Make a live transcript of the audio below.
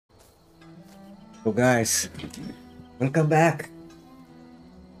So guys, welcome back.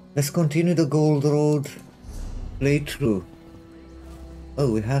 Let's continue the Gold Road playthrough.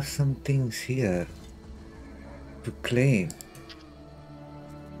 Oh, we have some things here to claim.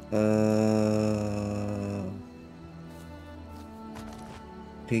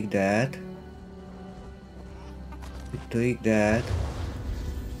 Take that. Take that.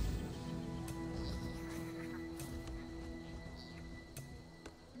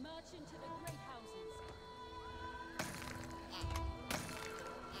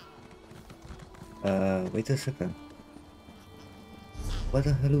 Wait a second. What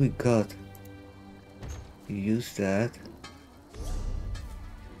the hell we got? Use that.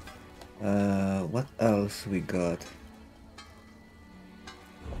 What else we got?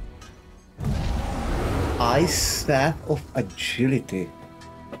 Ice Staff of Agility.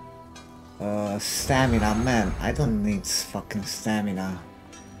 Stamina, man. I don't need fucking stamina.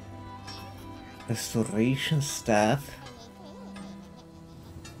 Restoration Staff.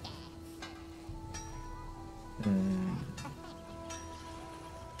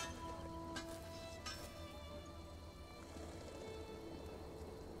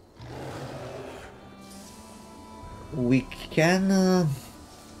 We can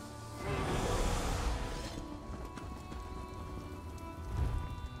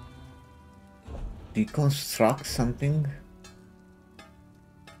deconstruct something.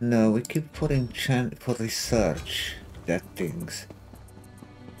 No, we keep for for research that things.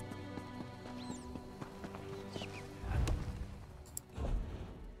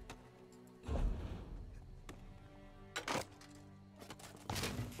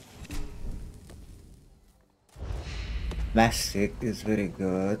 Mastic is very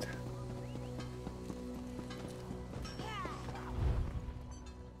good.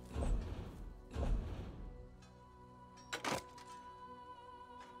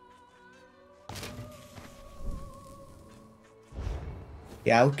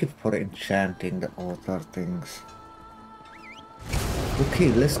 Yeah, I'll keep for enchanting the other things.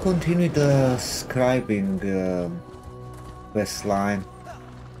 Okay, let's continue the scribing questline.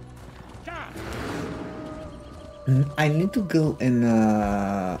 I need to go in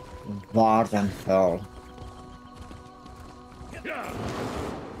Vardenfell.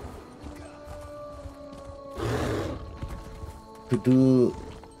 To do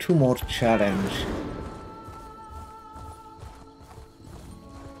 2 more challenge.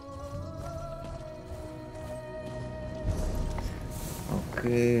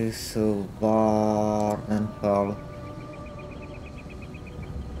 Okay, so Vardenfell.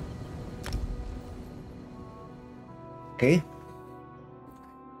 Okay.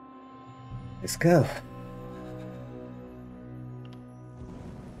 Let's go.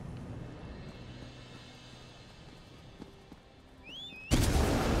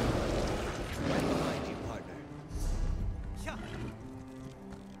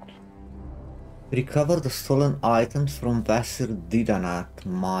 Recover the stolen items from Vasir Didanat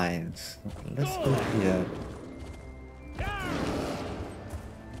mines. Let's go here.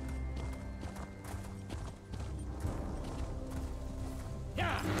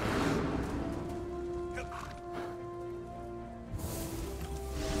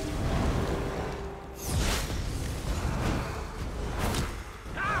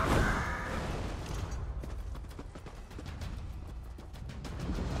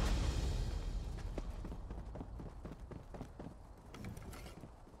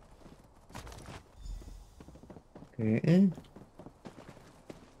 Okay.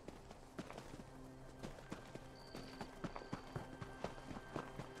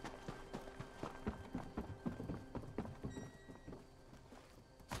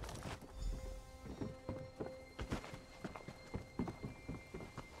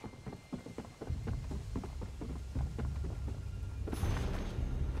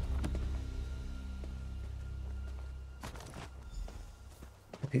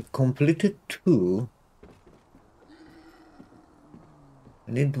 Okay, completed 2.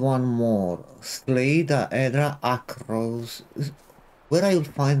 I need 1 more. Slay the Hydra Acros. Where I will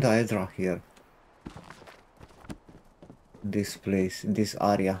find the Hydra here? In this place, in this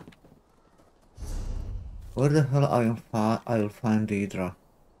area. Where the hell I will find the Hydra?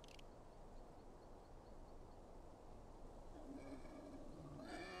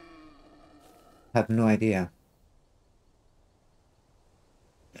 Have no idea.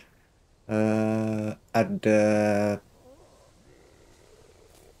 At the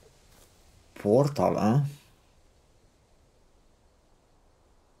portal, huh?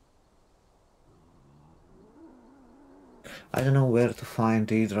 I don't know where to find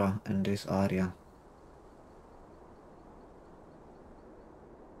Hydra in this area.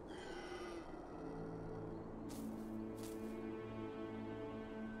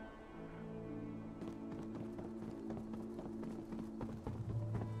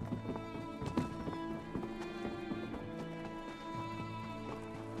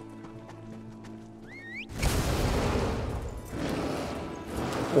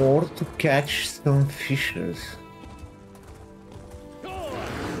 Or to catch some fishes.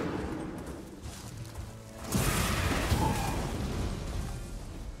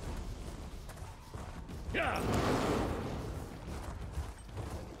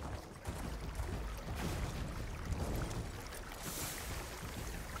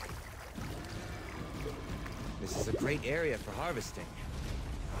 This is a great area for harvesting.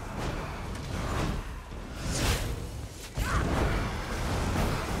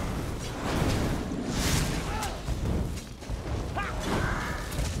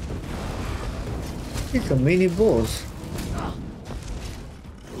 It's a mini boss.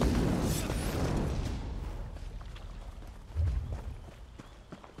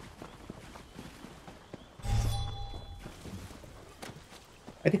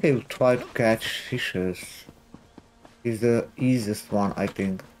 I think I will try to catch fishes. It's the easiest one, I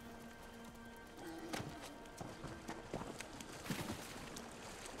think.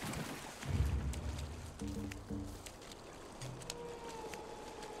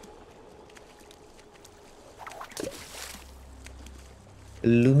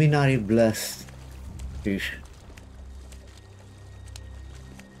 Luminary blessed fish.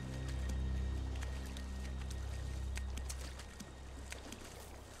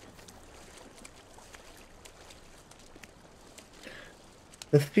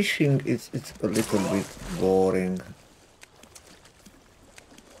 The fishing it's a little bit boring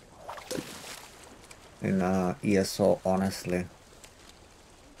in ESO, honestly.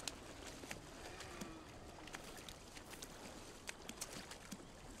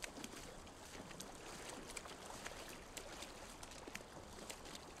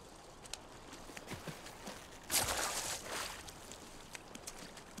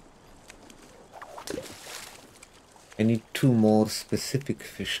 I need 2 more specific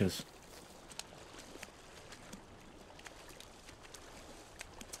fishes.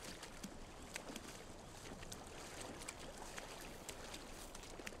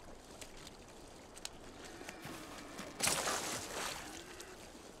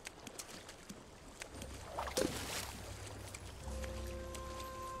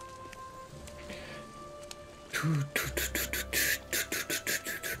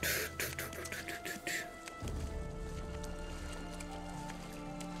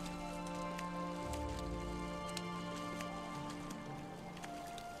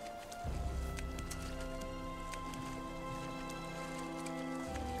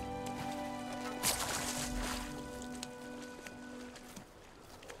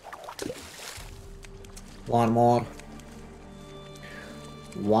 One more.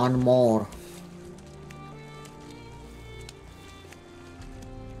 One more.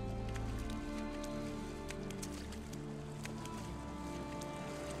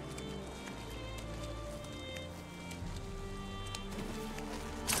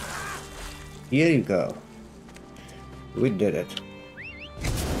 Here you go. We did it.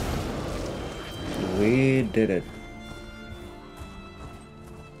 We did it.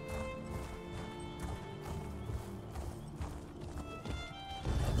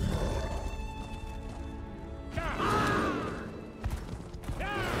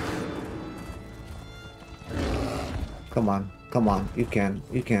 Come on, you can,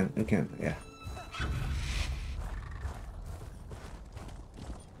 yeah.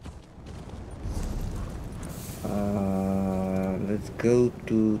 Let's go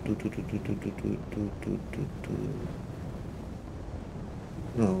to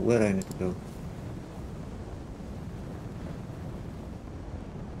no, where I need to go?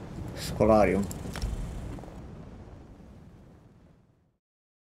 Scholarium.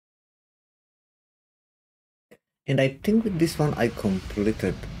 And I think with this one I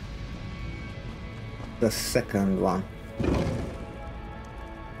completed the second one.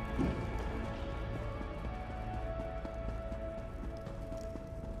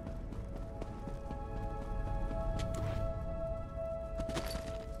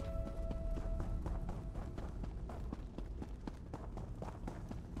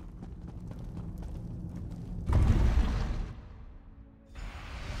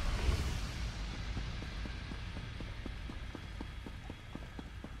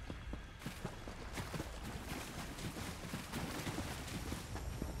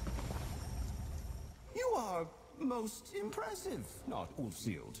 Most impressive, not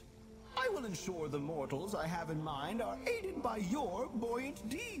Ulfield. I will ensure the mortals I have in mind are aided by your buoyant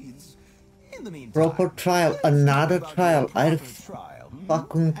deeds. In the meantime, Proper trial, another trial. Are you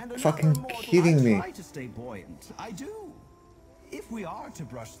fucking kidding me? I try to stay buoyant. I do. If we are to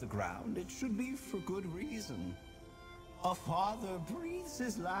brush the ground, it should be for good reason. A father breathes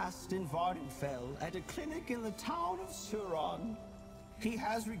his last in Vardenfell at a clinic in the town of Suron. He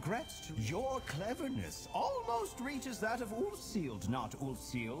has regrets to your cleverness almost reaches that of Ulfseeld, not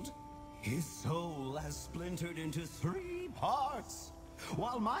Ulfseeld. His soul has splintered into 3 parts.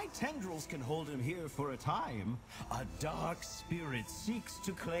 While my tendrils can hold him here for a time, a dark spirit seeks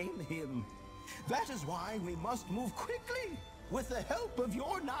to claim him. That is why we must move quickly, with the help of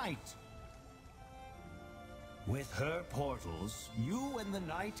your knight. With her portals, you and the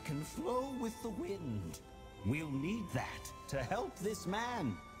knight can flow with the wind. We'll need that to help this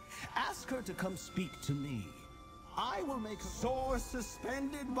man. Ask her to come speak to me. I will make a sword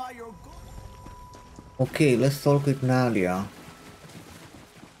suspended by your... Okay, let's talk with Nalia.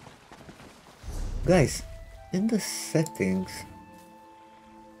 Guys, in the settings...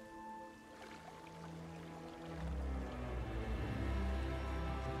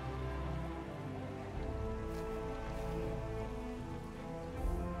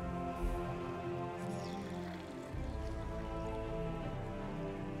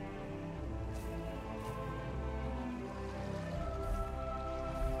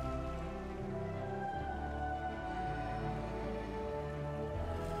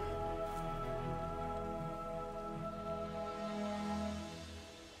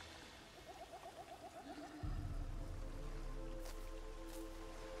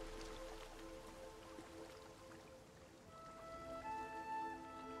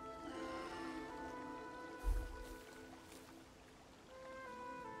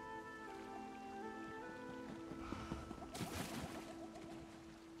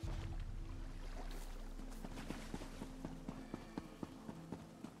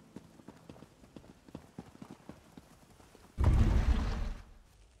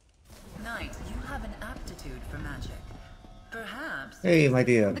 Knight, you have an aptitude for magic. Perhaps... Hey, my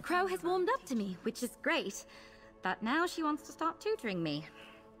dear. The crow has warmed up to me, which is great. But now she wants to start tutoring me.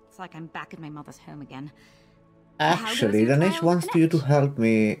 It's like I'm back at my mother's home again. Actually, Ganesh wants you to help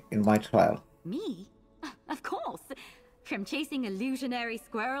me in my trial. Me? Of course. From chasing illusionary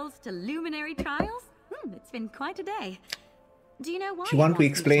squirrels to luminary trials? It's been quite a day. Do you know why Do you want to me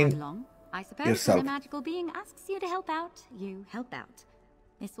explain along? I suppose yourself? when a magical being asks you to help out, you help out.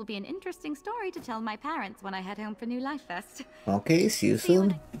 This will be an interesting story to tell my parents when I head home for New Life Fest. Okay, see you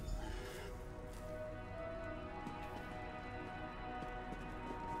soon.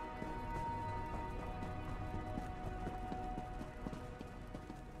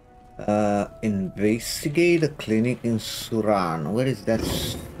 Investigate a clinic in Suran. Where is that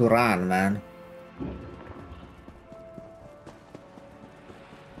Suran, man?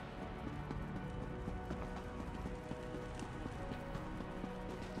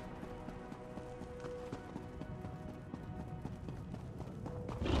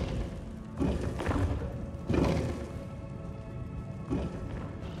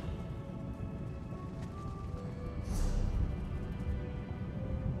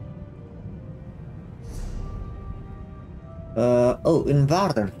 Oh, in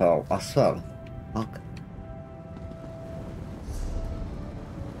Vardenfell as well. Okay.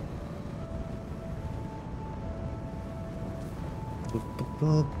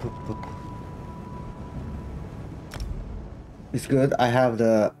 It's good. I have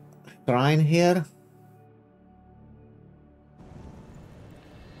the shrine here.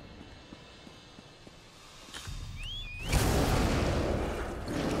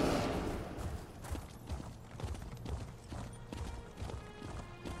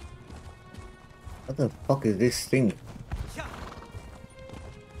 What the fuck is this thing?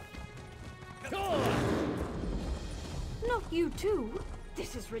 Not you too.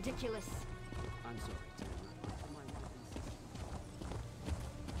 This is ridiculous. I'm sorry.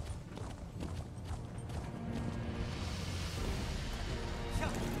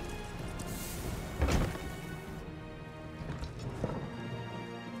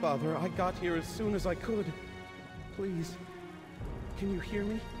 Father, I got here as soon as I could. Please, can you hear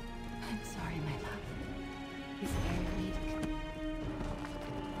me? I'm sorry, my love. He's very weak.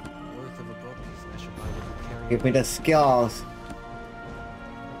 Worth of a book is measured by what you carry. Give me the skills.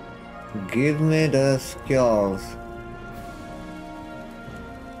 Give me the skills.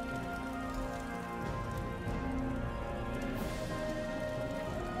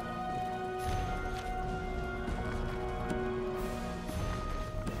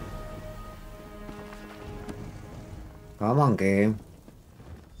 Come on, game.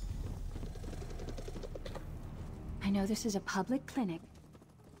 I know this is a public clinic.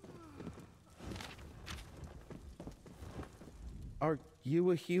 Are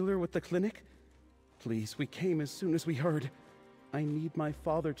you a healer with the clinic? Please, we came as soon as we heard. I need my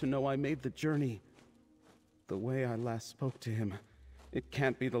father to know I made the journey. The way I last spoke to him. It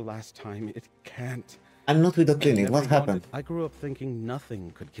can't be the last time. It can't. I'm not with the clinic. Never What happened? I grew up thinking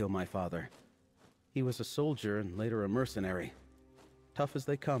nothing could kill my father. He was a soldier and later a mercenary. Tough as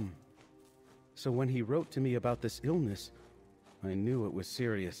they come. So when he wrote to me about this illness, I knew it was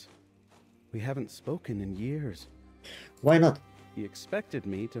serious. We haven't spoken in years. Why not? He expected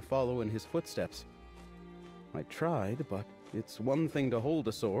me to follow in his footsteps. I tried, but it's one thing to hold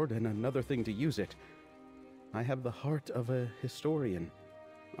a sword and another thing to use it. I have the heart of a historian.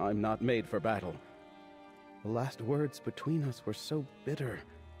 I'm not made for battle. The last words between us were so bitter.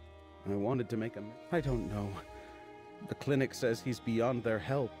 I wanted to make I don't know. The clinic says he's beyond their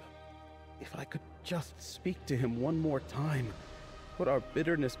help. If I could just speak to him one more time, put our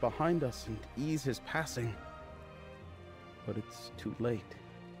bitterness behind us and ease his passing. But it's too late.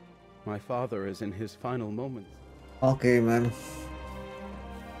 My father is in his final moments. Okay, man.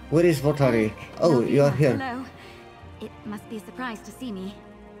 Where is Votari? Oh, you are here. Hello. It must be a surprise to see me.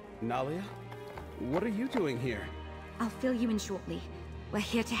 Nalia? What are you doing here? I'll fill you in shortly. We're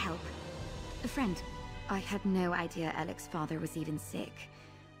here to help. A friend. I had no idea Alec's father was even sick.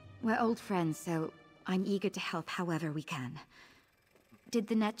 We're old friends, so I'm eager to help however we can. Did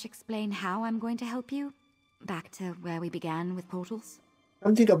the Netch explain how I'm going to help you? Back to where we began with portals?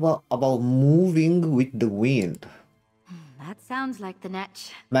 Something about moving with the wind. That sounds like the Netch.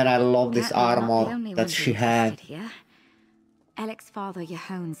 Man, I love this Apparently not the armor only that ones she being had. tested here. Alec's father,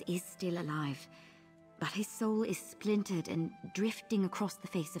 Johannes, is still alive, but his soul is splintered and drifting across the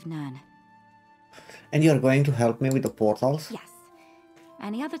face of Nirn. And you're going to help me with the portals? Yes.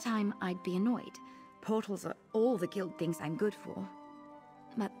 Any other time, I'd be annoyed. Portals are all the guild thinks I'm good for.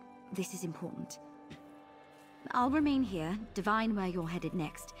 But this is important. I'll remain here, divine where you're headed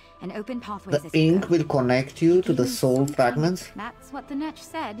next, and open pathways The as you ink go. will connect you to the Even soul something- fragments? That's what the Netch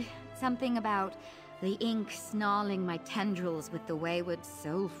said. Something about the ink snarling my tendrils with the wayward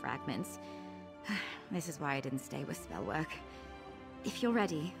soul fragments. This is why I didn't stay with spellwork. If you're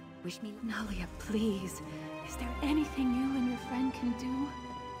ready, wish me... Nalia, please. Is there anything you and your friend can do?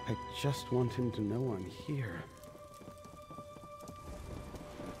 I just want him to know I'm here.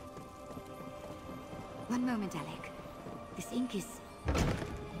 One moment, Alec. This ink is...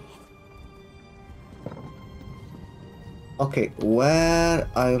 Okay, where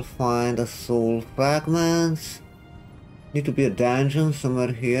I'll find the soul fragments? Need to be a dungeon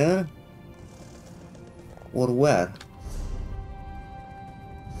somewhere here? Or where?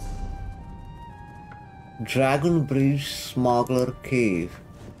 Dragon Bridge Smuggler Cave.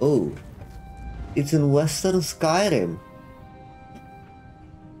 Oh, it's in Western Skyrim.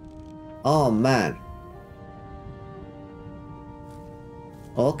 Oh man.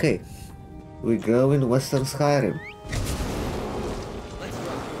 Okay, we go in Western Skyrim. Let's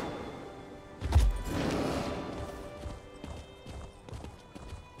run.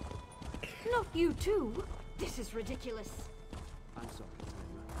 Not you too. This is ridiculous. I'm sorry.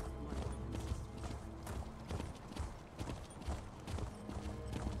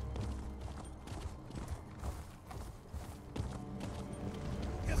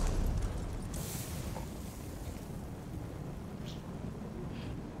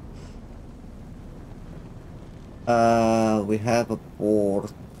 We have a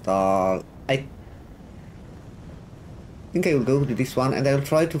portal. I think I will go to this one and I'll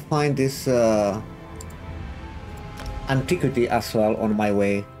try to find this antiquity as well on my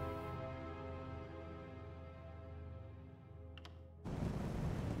way.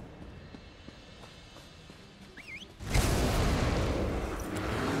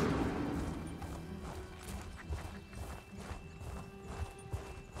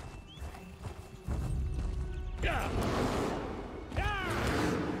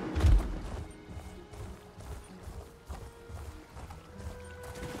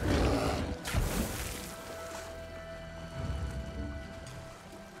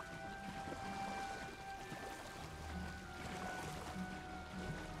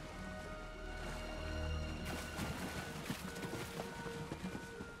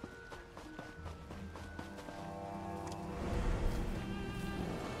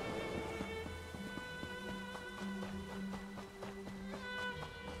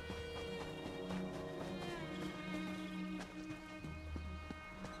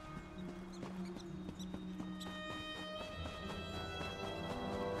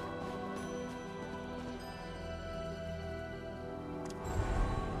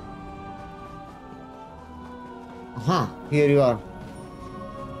 Here you are.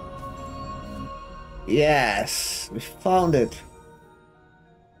 Yes, we found it.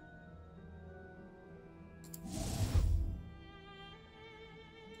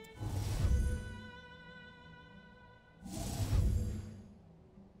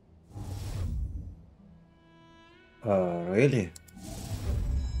 Really?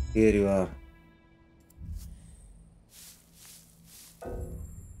 Here you are.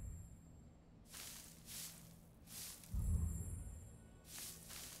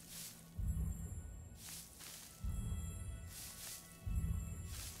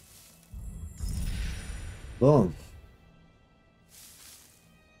 Boom.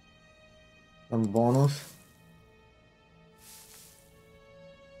 Some bonus.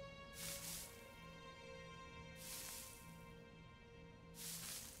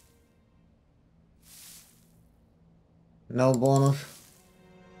 No bonus.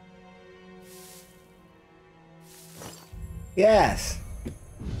 Yes.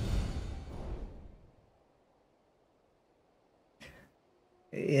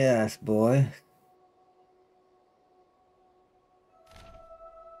 Yes, boy.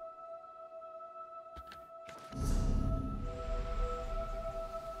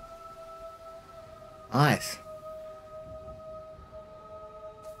 Nice.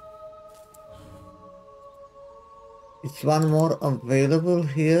 It's one more available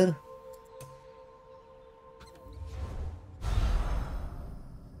here.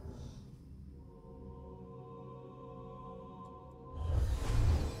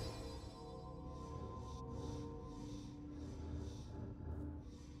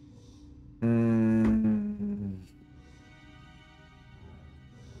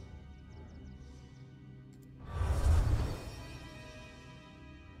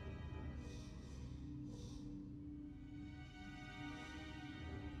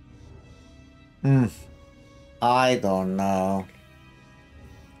 Hmm. I don't know.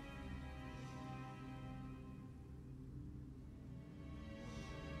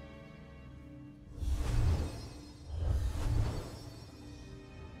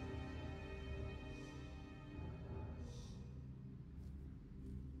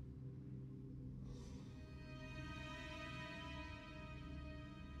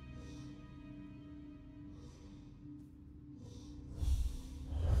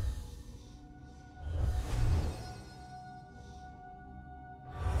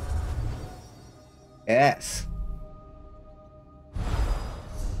 Yes.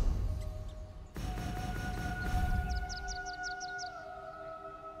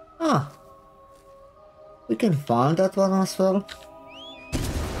 Ah. We can find that one as well.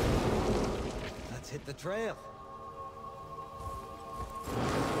 Let's hit the trail.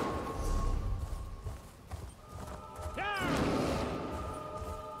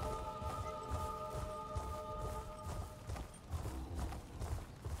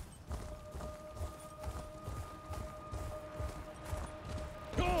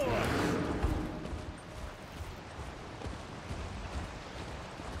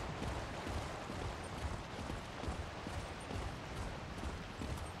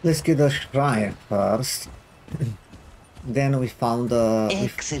 Let's get the shrine first. Then we found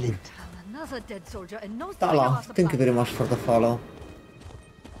Excellent. Another dead soldier and no sign of Tala, our thank you supply. very much for the follow.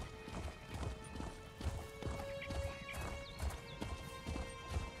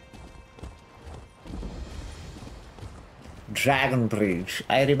 Dragon Bridge.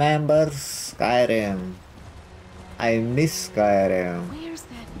 I remember Skyrim. I miss Skyrim. Where's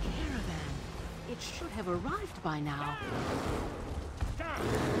that caravan? It should have arrived by now.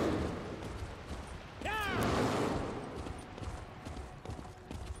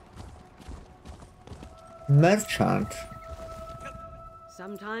 Merchant.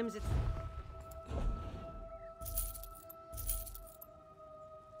 Sometimes it's...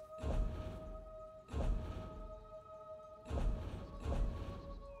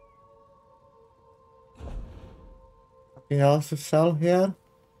 Nothing else to sell here?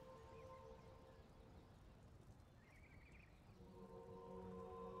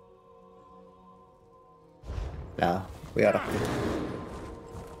 No, we are okay.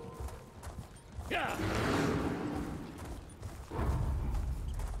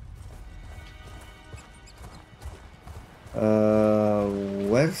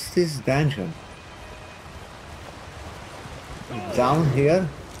 Where's this dungeon? Down here?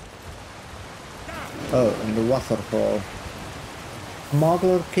 Oh, in the waterfall.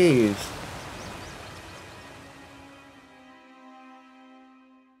 Smuggler Caves.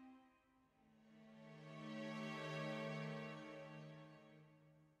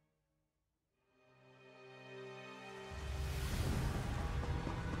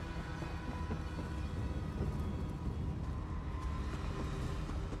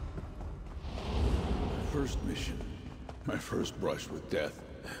 First mission. My first brush with death.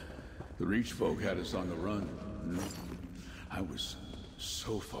 The Reach folk had us on the run. I was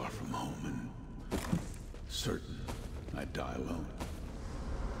so far from home and certain I'd die alone.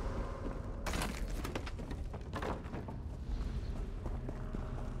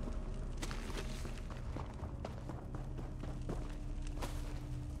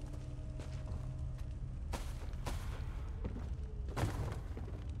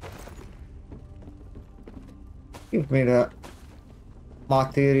 Give me the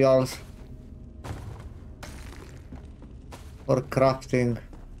materials for crafting.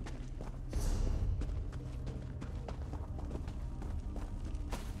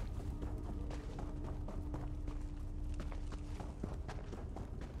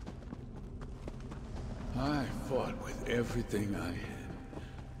 I fought with everything I had.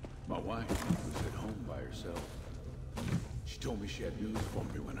 My wife was at home by herself. She told me she had news for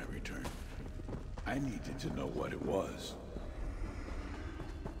me when I returned. I needed to know what it was.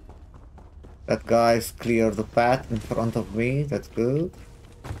 That guy's cleared the path in front of me, that's good.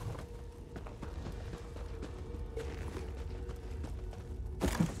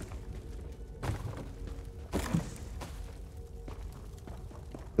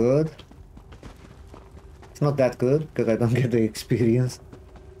 Good. It's not that good, because I don't get the experience.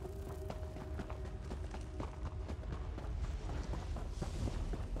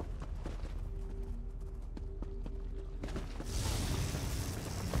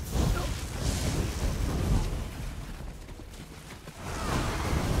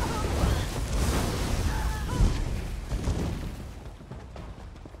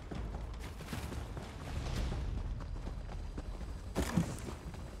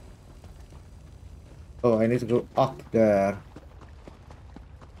 Oh, I need to go up there.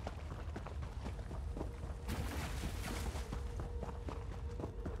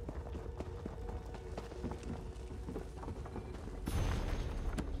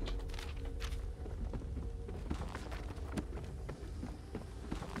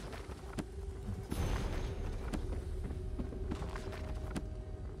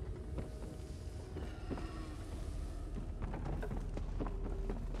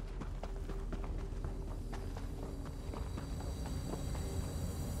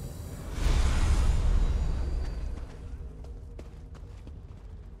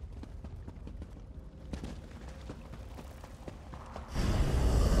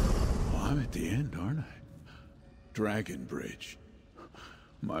 I'm at the end, aren't I? Dragon Bridge.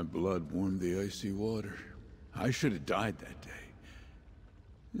 My blood warmed the icy water. I should have died that day.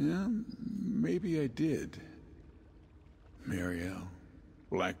 Yeah, maybe I did. Tamriel,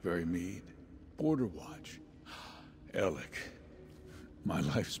 Blackberry Mead, Border Watch, Alec, my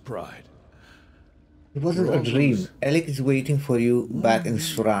life's pride. It wasn't a dream. Alec is waiting for you back in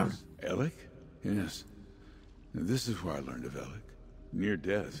Shran. Alec? Yes. This is where I learned of Alec. Near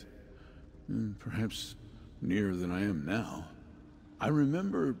death. Perhaps nearer than I am now. I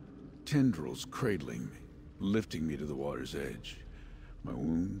remember tendrils cradling me, lifting me to the water's edge. My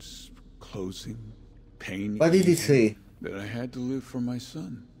wounds closing, pain. What did he say? That I had to live for my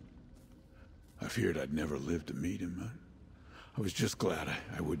son. I feared I'd never live to meet him. I was just glad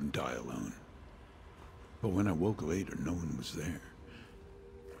I wouldn't die alone. But when I woke later, no one was there.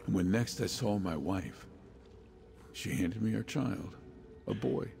 And when next I saw my wife, she handed me her child, a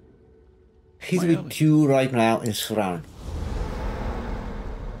boy. He's with you right now in Shran.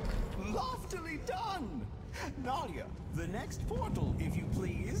 Loftily done! Nadia, the next portal, if you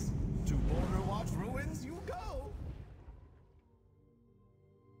please. To Border Watch Ruins you go.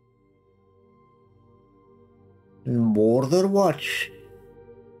 Border Watch.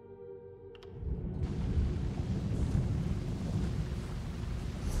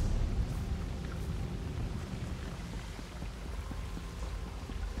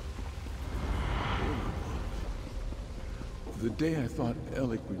 The day I thought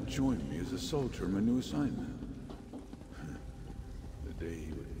Alec would join me as a soldier in my new assignment. The day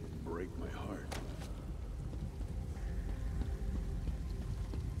he would break my heart.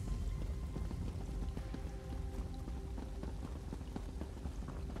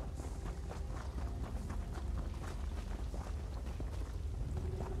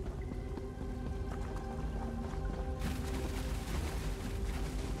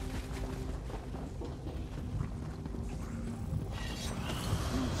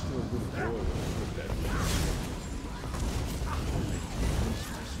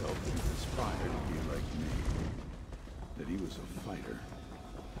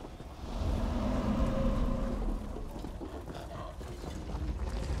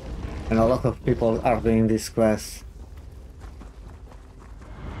 And a lot of people are doing this quest.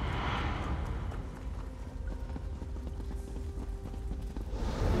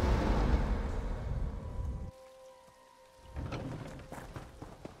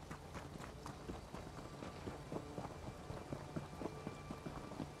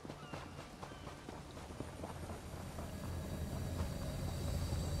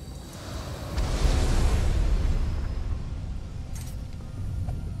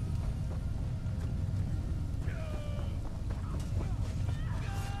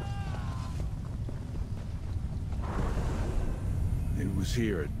 was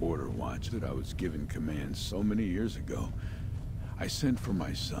here at Border Watch that I was given commands so many years ago. I sent for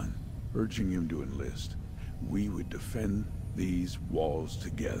my son, urging him to enlist. We would defend these walls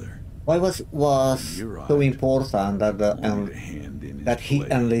together. Why was so important that that he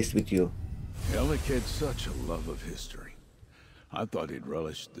enlisted with you? Alec had such a love of history. I thought he'd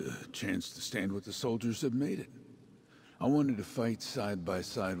relish the chance to stand with the soldiers that made it. I wanted to fight side by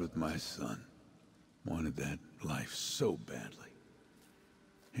side with my son. Wanted that life so badly.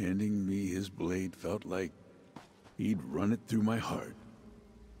 Handing me his blade felt like he'd run it through my heart.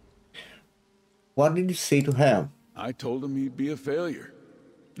 What did you say to him? I told him he'd be a failure.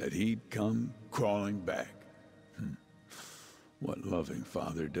 That he'd come crawling back. What loving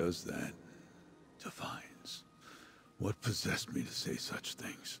father does that? Defines. What possessed me to say such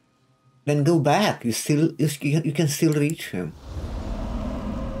things? Then go back. You can still reach him.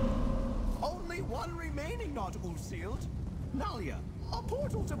 Only one remaining, not Ulsealed. Nalia, a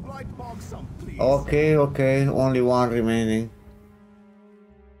portal to Blight Bogsum, please. Okay, only one remaining.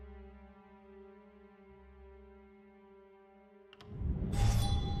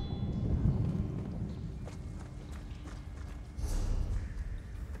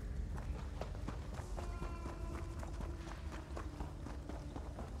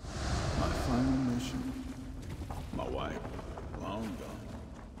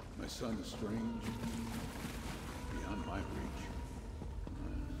 Son is strange, beyond my reach.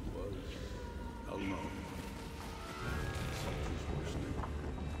 I was alone. Soldiers were asleep.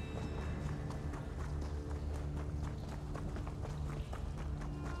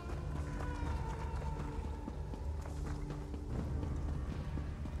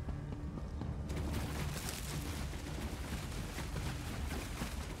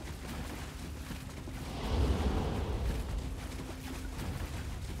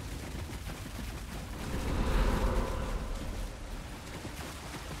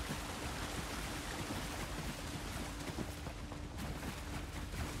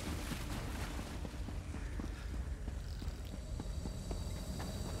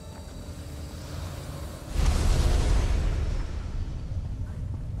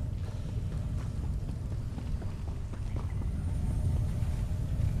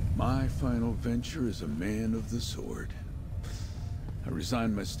 My final venture as a man of the sword. I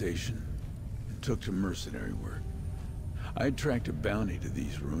resigned my station and took to mercenary work. I had tracked a bounty to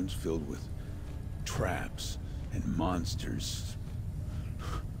these ruins filled with traps and monsters.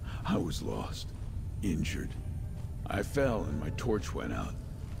 I was lost, injured. I fell and my torch went out.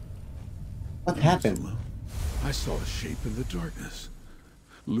 What happened? I saw a shape in the darkness,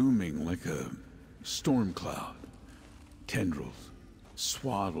 looming like a storm cloud. Tendrils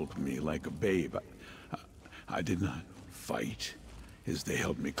swaddled me like a babe. I did not fight as they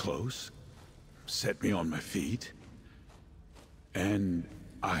held me close, set me on my feet, and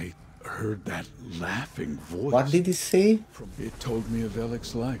I heard that laughing voice. What did he say? It told me of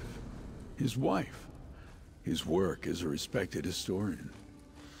Alec's life, his wife, his work as a respected historian.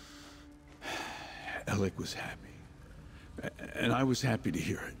 Alec was happy, and I was happy to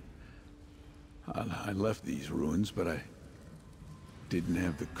hear it. I left these ruins, but I didn't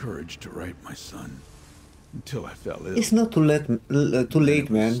have the courage to write my son until I fell ill. It's not too late,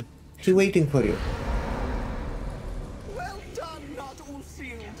 man. She's waiting for you. Well done, not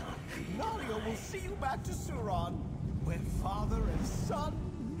Ulsealed. Nalia will see you back to Suron, where father and son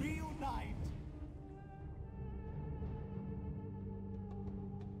reunite.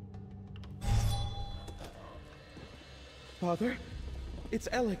 Father, it's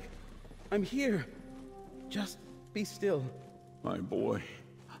Alec. I'm here. Just be still. My boy,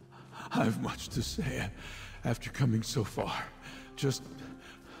 I have much to say after coming so far. Just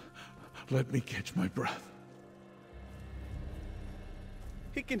let me catch my breath.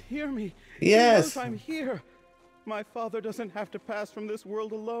 He can hear me. Yes. He knows I'm here. My father doesn't have to pass from this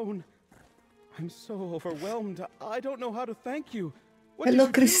world alone. I'm so overwhelmed. I don't know how to thank you. Hello,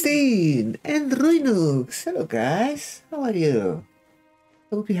 Christine and Ruinux. Hello, guys. How are you?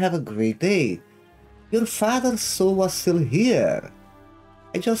 Hope you have a great day. Your father's soul was still here.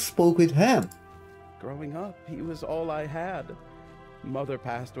 I just spoke with him. Growing up, he was all I had. Mother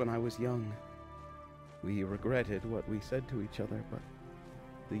passed when I was young. We regretted what we said to each other, but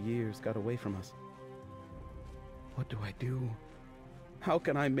the years got away from us. What do I do? How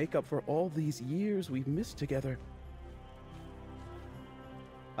can I make up for all these years we've missed together?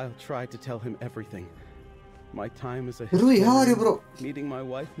 I'll try to tell him everything. My time as a Rui, how are you, bro? Meeting my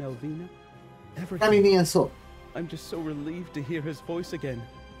wife, Melvina. Kami ni ESO. I'm just so relieved to hear his voice again.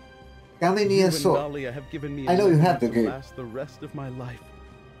 Kami ni You and ESO. Nalia have given me I know you enough have the to game. last the rest of my life.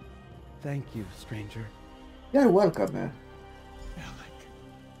 Thank you, stranger. You're welcome, man. Alec.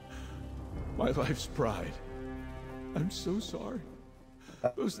 my life's pride. I'm so sorry.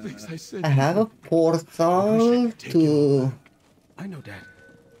 Those things I said. I have a portal to... I know, Dad.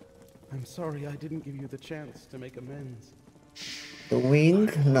 I'm sorry I didn't give you the chance to make amends. The wing?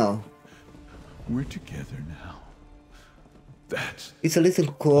 No. We're together now. That's It's a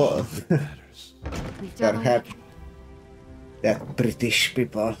little cool. matters. They're happy. They're British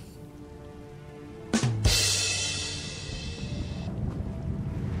people.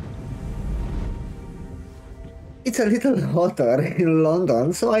 It's a little hotter in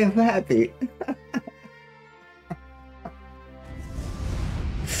London, so I'm happy.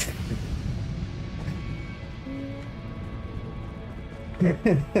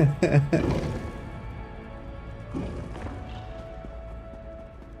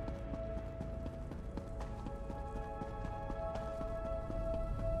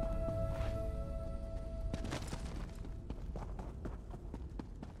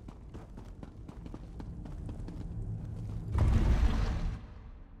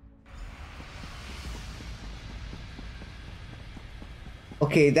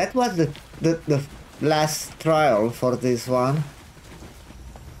 Okay, that was the last trial for this one.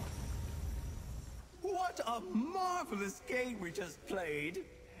 What a marvelous game we just played!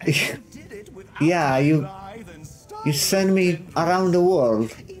 And you did it without Yeah, you send me around the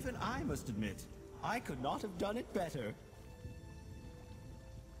world. Even I must admit, I could not have done it better.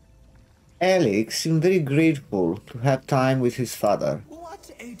 Alex seemed very grateful to have time with his father. What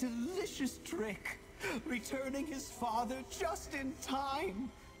a delicious trick! Returning his father just in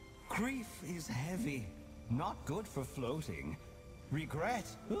time! Grief is heavy, not good for floating. Regret,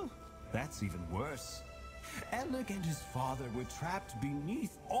 that's even worse. Alec and his father were trapped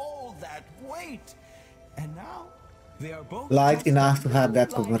beneath all that weight. And now, they are both Light enough to have that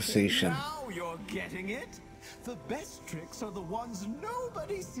conversation. Now you're getting it? The best tricks are the ones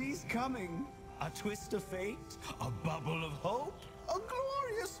nobody sees coming. A twist of fate, a bubble of hope, a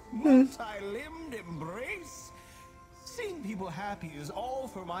glorious multi-limbed embrace. Seeing people happy is all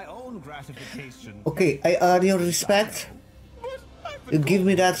for my own gratification. Okay, I earn your respect. You give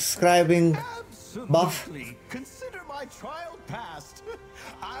me that scribing buff. Absolutely. Consider my trial passed.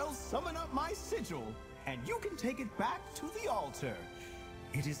 I'll summon up my sigil, and you can take it back to the altar.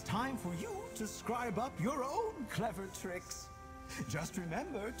 It is time for you to scribe up your own clever tricks. Just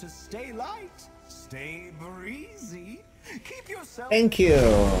remember to stay light, stay breezy, keep yourself. Thank you.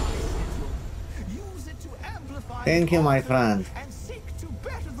 Use it to amplify. Thank you, my friend. And seek to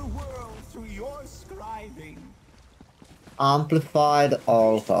better the world through your scribing. Amplified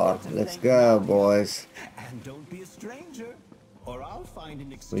altar. Let's go, boys. And don't be a stranger, or I'll find an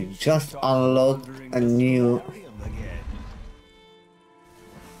We excuse. just unlocked a new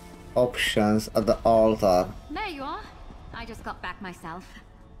options at the altar. There you are. I just got back myself.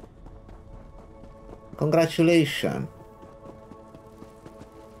 Congratulations.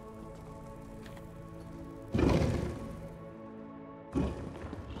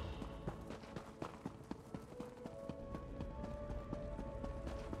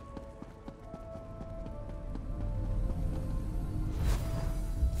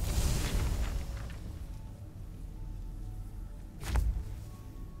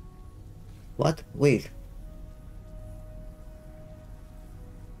 What? Wait.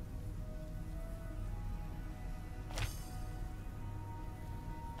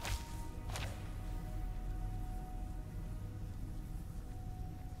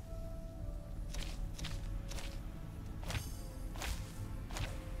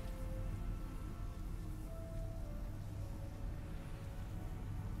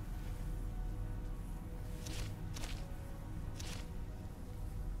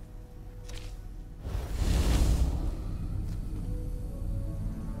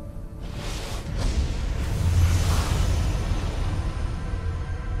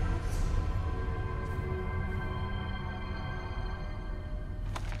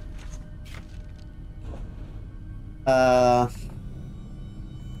 Uh,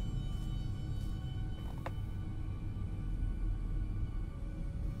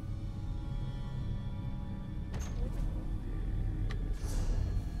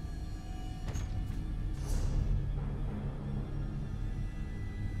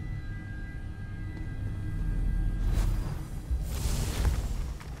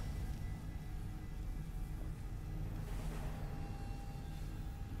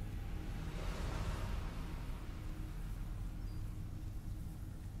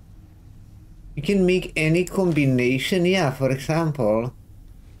 you can make any combination, yeah, for example.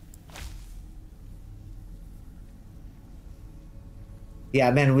 Yeah,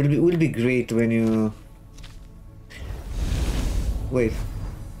 man, will be great when you... Wait.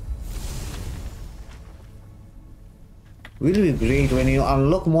 Will be great when you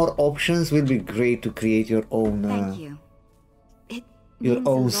unlock more options. Will be great to create your own. Thank you. It your means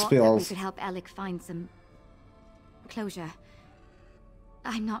own a lot that we spells. could help Alec find some closure.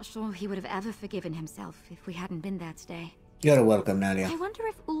 I'm not sure he would have ever forgiven himself if we hadn't been there today. You're welcome, Nalia. I wonder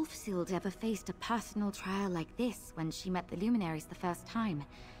if Ulfsild ever faced a personal trial like this when she met the luminaries the first time.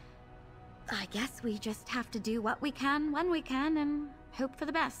 I guess we just have to do what we can when we can and hope for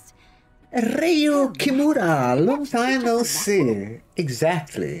the best. Ryo Kimura, long time no see.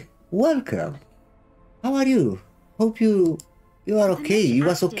 Exactly. Welcome. How are you? Hope you are okay. You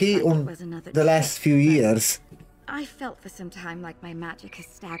was okay on the last few years. I felt for some time like my magic has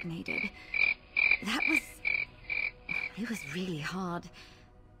stagnated. It was really hard.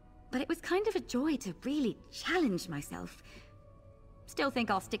 But it was kind of a joy to really challenge myself. Still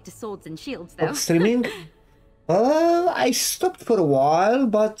think I'll stick to swords and shields though. Streaming? I stopped for a while,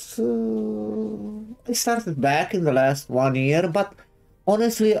 but I started back in the last 1 year, but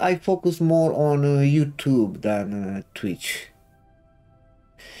honestly I focus more on YouTube than Twitch.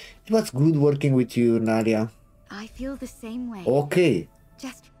 It was good working with you, Nadia. I feel the same way. Okay.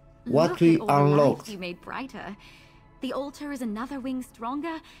 Just what look we at all the unlocked. lives you made brighter. The altar is another wing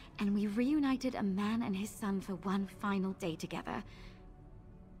stronger, and we reunited a man and his son for one final day together.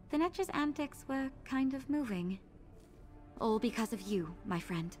 The Netch's antics were kind of moving. All because of you, my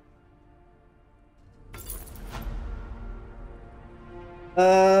friend.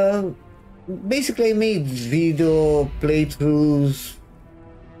 Basically I made video playthroughs,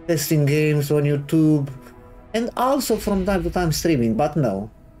 testing games on YouTube, and also from time to time streaming, but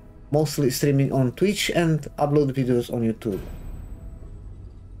no. Mostly streaming on Twitch and upload videos on YouTube.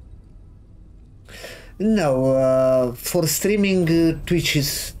 No, for streaming, Twitch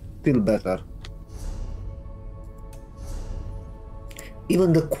is still better.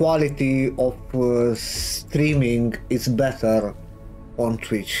 Even the quality of streaming is better on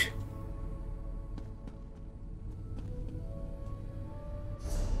Twitch.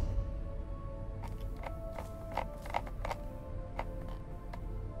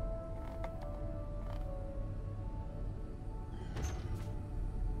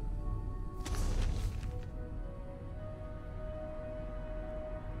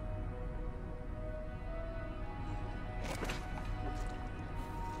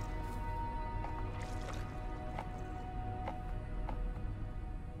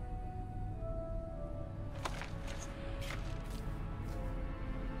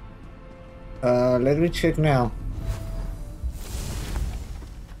 Let me check now.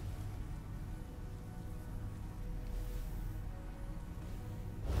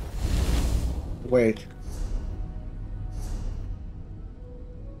 Wait.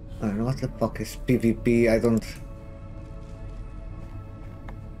 I don't know what the fuck is PvP. I don't.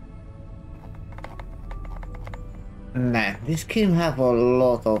 Nah, this game have a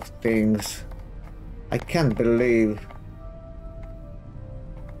lot of things. I can't believe.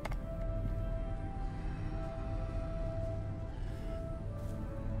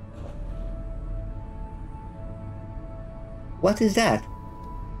 What is that?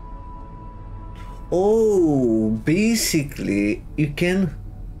 Oh, basically you can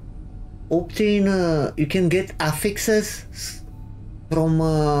obtain, you can get affixes from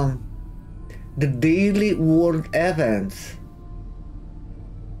the daily world events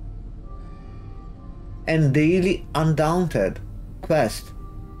and daily undaunted quest.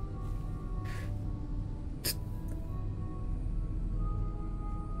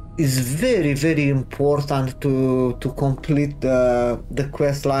 Is very important to complete the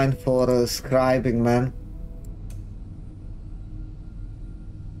quest line for Scribing, man.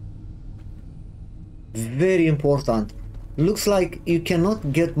 Very important. Looks like you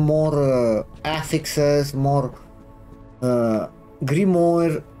cannot get more affixes, more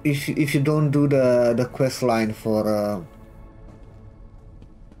grimoire if you don't do the quest line for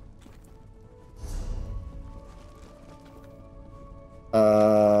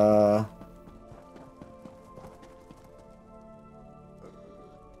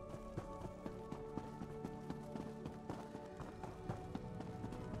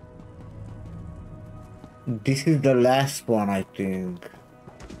this is the last one, I think.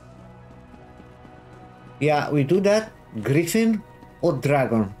 Yeah, we do that. Griffin or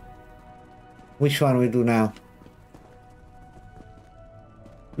dragon? Which one we do now?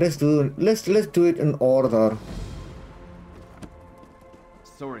 Let's do it in order.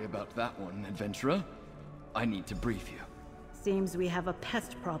 Sorry about that one, adventurer. I need to brief you. Seems we have a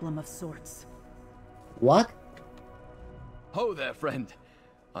pest problem of sorts. What? Ho there, friend.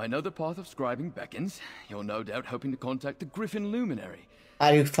 I know the path of scribing beckons. You're no doubt hoping to contact the Griffin Luminary.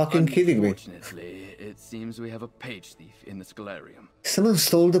 Are you fucking kidding me? Unfortunately, it seems we have a page thief in the Scalarium. Someone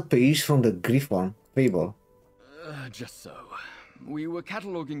stole the page from the Griffon fable. Just so. We were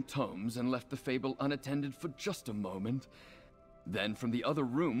cataloging tomes and left the fable unattended for just a moment. Then from the other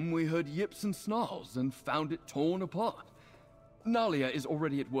room, we heard yips and snarls and found it torn apart. Nalia is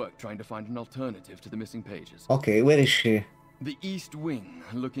already at work trying to find an alternative to the missing pages. Okay, where is she? The East Wing,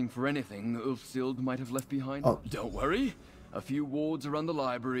 looking for anything Ulfsild might have left behind. Oh. Don't worry. A few wards around the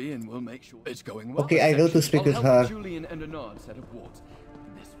library and we'll make sure it's going well. Okay, I go to speak with I'll her. help Julian and Anard set up wards.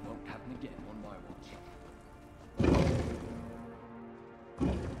 This won't happen again on my watch.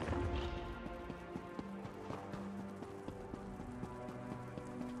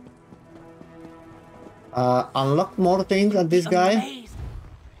 Unlock more things on this guy.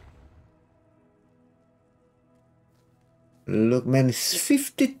 Look, man, it's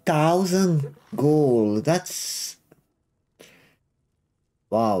 50,000 gold. That's...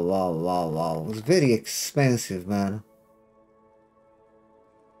 Wow. It's very expensive, man.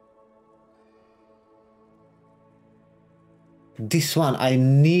 This one, I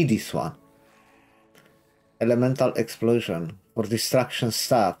need this one. Elemental explosion for distraction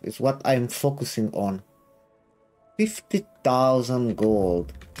stuff is what I'm focusing on. 50,000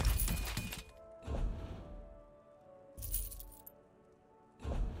 gold.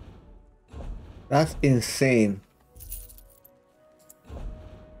 That's insane.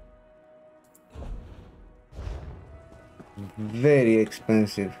 Very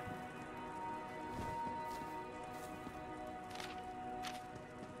expensive.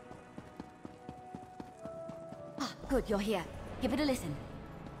 Ah, good, you're here. Give it a listen.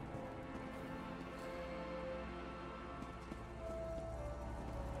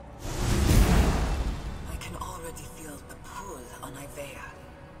 I can already feel the pull on Ivea.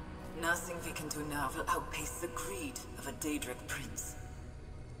 Nothing we can do now will outpace the greed of a Daedric prince.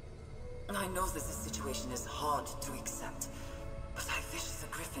 I know that this situation is hard to accept, but I wish the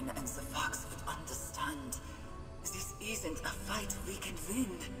Griffin and the Fox would understand. This isn't a fight we can win.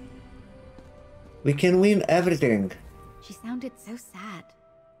 We can win everything. She sounded so sad.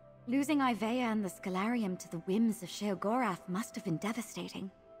 Losing Ivea and the Scalarium to the whims of Sheogorath must have been devastating.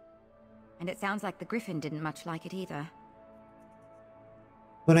 And it sounds like the Griffin didn't much like it either.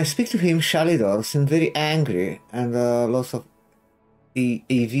 When I speak to him, Shalidor seemed very angry, and lots of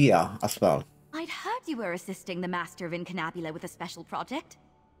Evia as well. I'd heard you were assisting the Master of Incunabula with a special project.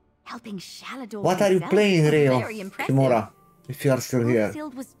 Helping Shalidor. What are you playing, Reo? Kimura, if you are still here.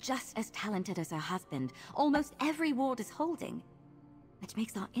 Ulfsild was just as talented as her husband. Almost every ward is holding. Which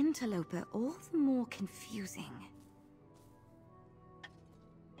makes our interloper all the more confusing.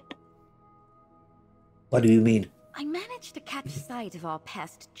 What do you mean? I managed to catch sight of our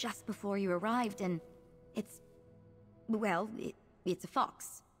pest just before you arrived, and it's... well, it's a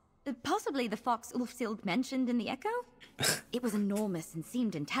fox. Possibly the fox Ulfsild mentioned in the Echo? It was enormous and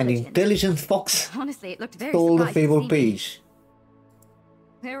seemed An intelligent. intelligent fox Honestly, it looked very stole the surprised to fable see me. page.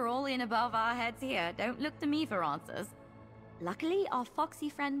 We're all in above our heads here. Don't look to me for answers. Luckily, our foxy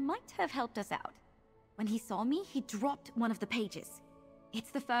friend might have helped us out. When he saw me, he dropped one of the pages.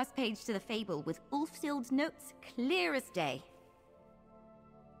 It's the first page to the fable with Ulfsild's notes clear as day.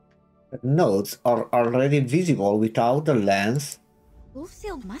 The notes are already visible without the lens.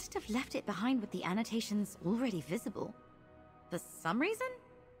 Ulfsild must have left it behind with the annotations already visible. For some reason?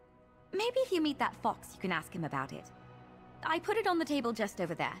 Maybe if you meet that fox, you can ask him about it. I put it on the table just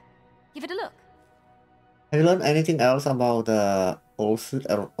over there. Give it a look. Have you learned anything else about the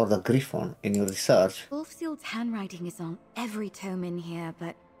Ulfsild or the Griffon in your research? Ulfsild's handwriting is on every tome in here,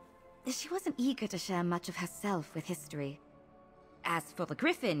 but she wasn't eager to share much of herself with history. As for the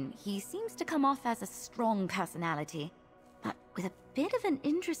Griffin, he seems to come off as a strong personality, but with a bit of an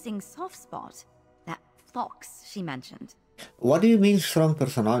interesting soft spot. That fox she mentioned. What do you mean strong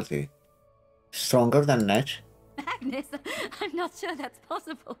personality? Stronger than Netch? Agnes, I'm not sure that's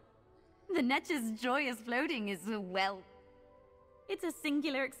possible. The Netch's joyous floating is, well, it's a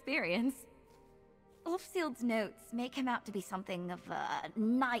singular experience. Ulfsild's notes make him out to be something of a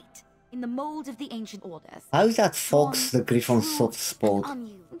knight in the mold of the ancient orders. How is that fox the Griffon's soft spot?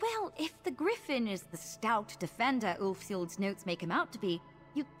 Well, if the Griffin is the stout defender Ulfsild's notes make him out to be,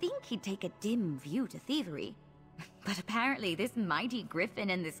 you'd think he'd take a dim view to thievery. But apparently this mighty Griffin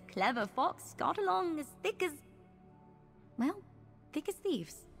and this clever fox got along as thick as... well, thick as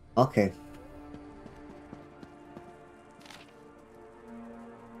thieves. Okay.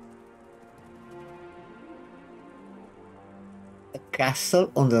 A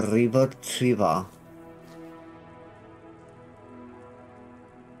castle on the river Triva.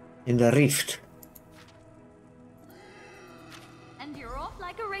 In the rift. And you're off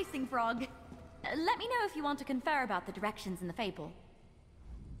like a racing frog. Let me know if you want to confer about the directions in the fable.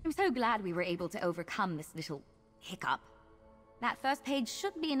 I'm so glad we were able to overcome this little hiccup. That first page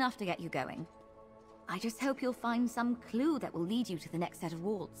should be enough to get you going. I just hope you'll find some clue that will lead you to the next set of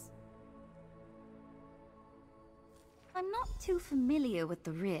wards. I'm not too familiar with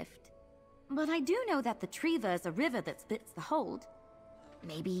the rift, but I do know that the Treva is a river that splits the hold.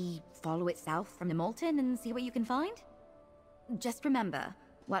 Maybe follow it south from the Molten and see what you can find? Just remember,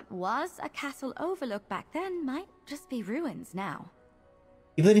 what was a castle overlook back then might just be ruins now.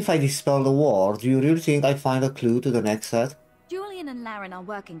 Even if I dispel the ward, do you really think I find a clue to the next set? Julian and Laren are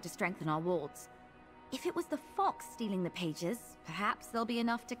working to strengthen our wards. If it was the fox stealing the pages, perhaps there'll be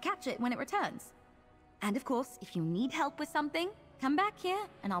enough to catch it when it returns. And of course, if you need help with something, come back here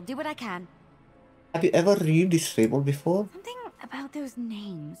and I'll do what I can. Have you ever read this fable before? Something about those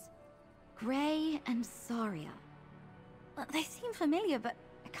names. Gray and Saria. They seem familiar, but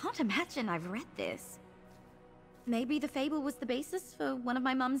I can't imagine I've read this. Maybe the fable was the basis for one of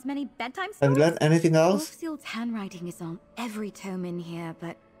my mum's many bedtime stories? Have you learned anything else? Wolfseal's handwriting is on every tome in here,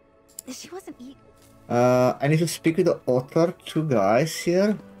 but she wasn't I need to speak with the author, two guys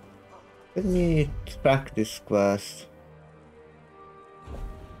here. Let me track this quest.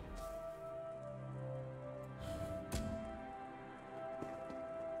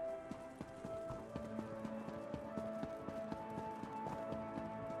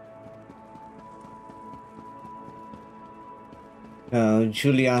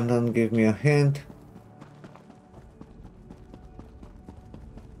 Julian, don't give me a hint.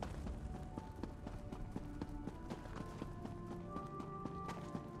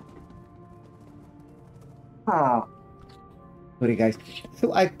 Sorry guys.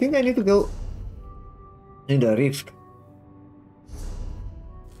 So I think I need to go in the rift.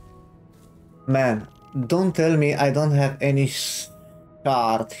 Man, don't tell me I don't have any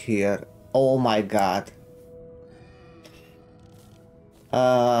shard here. Oh my god.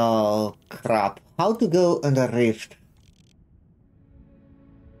 Oh crap. How to go in the rift?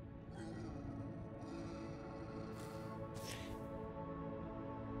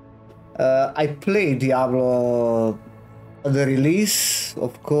 I played Diablo at the release,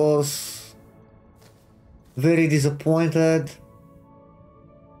 of course. Very disappointed.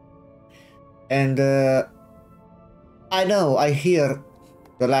 And I know, I hear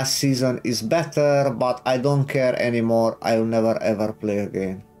the last season is better, but I don't care anymore. I'll never ever play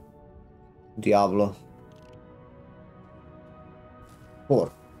again. Diablo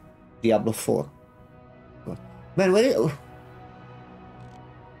 4. Diablo 4. Man, where is...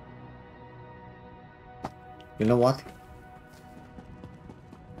 You know what?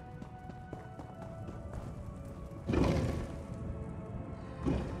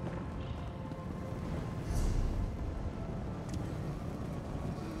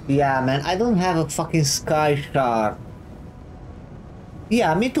 Yeah, man, I don't have a fucking sky shard.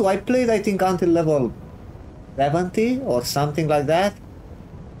 Yeah, me too. I played, I think, until level 70 or something like that.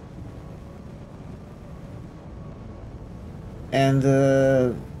 And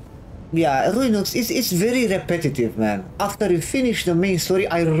yeah, Ruinux, it's very repetitive, man. After you finish the main story,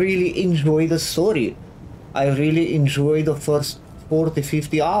 I really enjoy the story. I really enjoy the first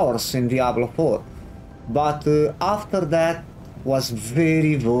 40-50 hours in Diablo 4. But after that was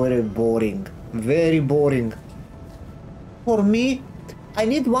very, very boring. Very boring. For me, I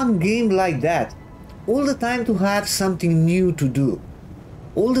need one game like that. All the time to have something new to do.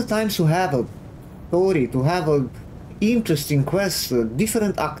 All the time to have a story, to have a interesting quest, a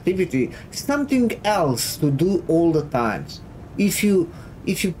different activity, something else to do all the times. If you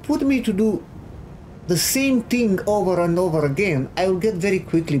put me to do the same thing over and over again, I will get very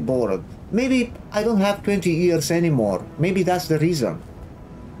quickly bored. Maybe I don't have 20 years anymore. Maybe that's the reason.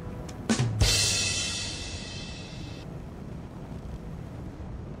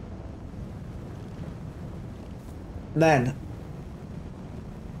 Man.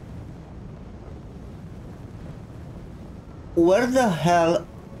 Where the hell...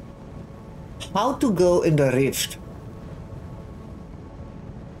 How to go in the rift?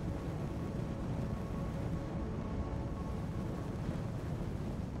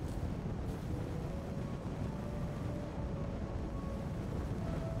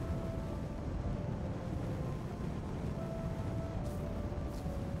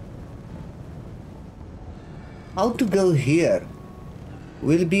 How to go here?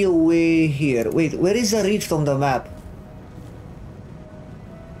 Will be a way here. Wait, where is the rift on the map?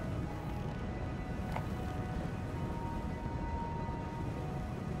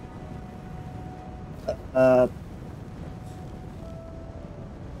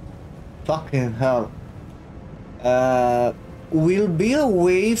 Fucking hell. We'll be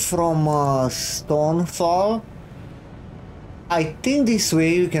away from Stonefall. I think this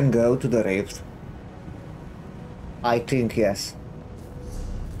way you can go to the Rift. I think, yes.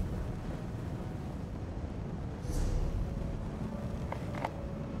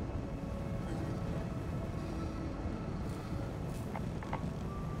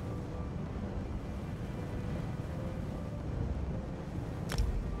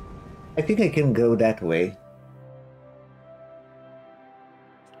 I think I can go that way.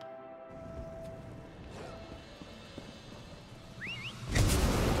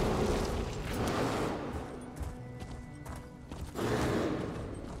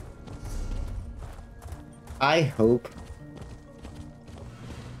 I hope.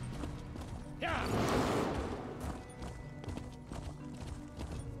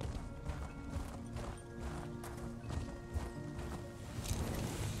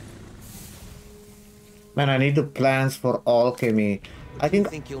 Man, I need the plans for alchemy. I What do you think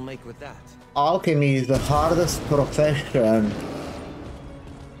think you'll make with that? alchemy is the hardest profession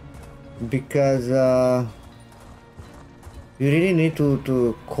because you really need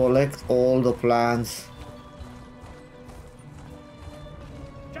to collect all the plants.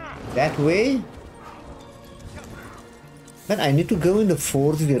 That way? Man, I need to go in the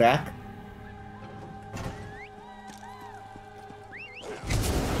Fort Virac.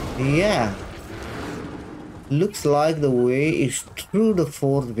 Yeah. Looks like the way is through the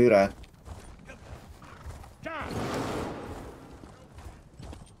Fort Virac.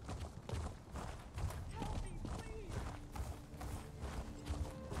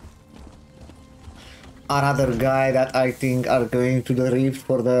 Another guy that I think are going to the Rift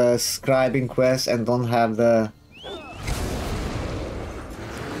for the Scribing quest and don't have the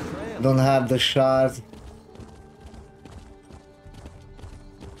shard.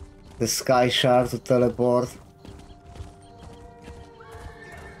 The sky shard to teleport.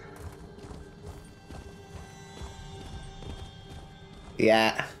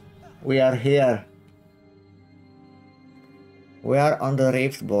 Yeah, we are here. We are on the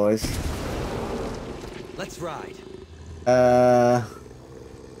Rift, boys. Let's ride.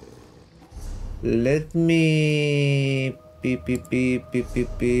 Let me beep.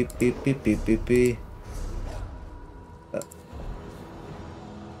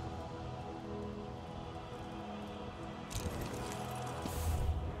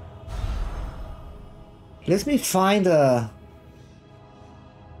 Let me find a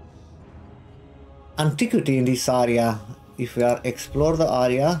antiquity in this area. If we are explore the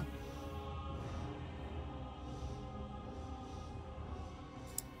area.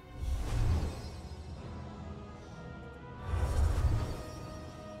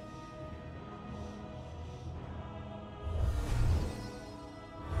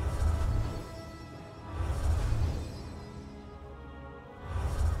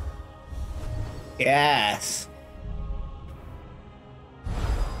 Yes.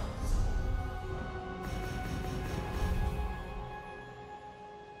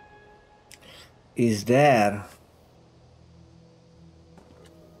 Is there?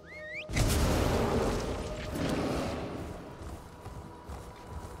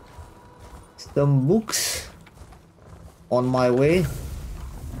 Some books on my way.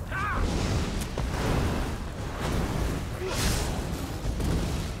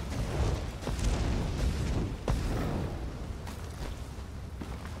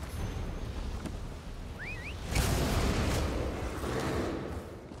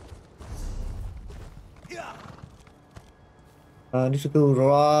 I need to go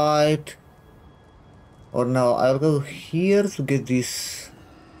right, or no, I'll go here to get this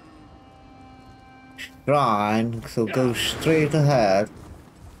shrine, so go straight ahead.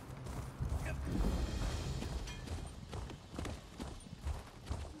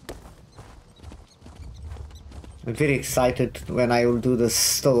 I'm very excited when I will do the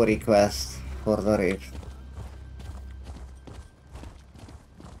story quest for the Rift.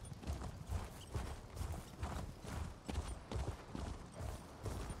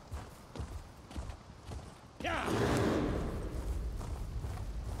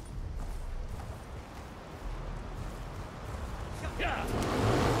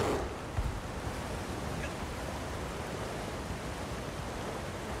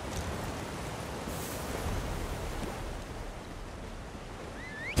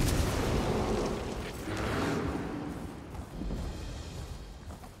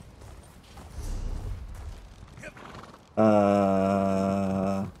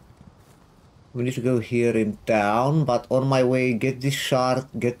 We need to go here in town, but on my way, get this shard,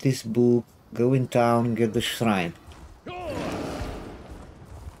 get this book, go in town, get the shrine.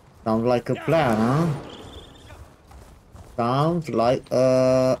 Sounds like a plan, huh? Sounds like,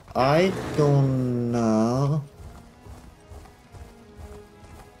 I don't know.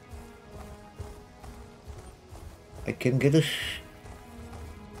 I can get a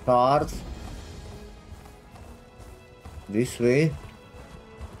shard this way.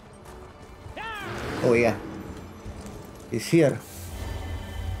 Oh yeah, he's here.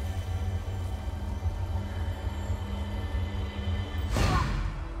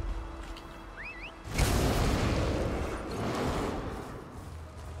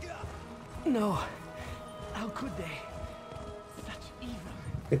 No. How could they? Such evil.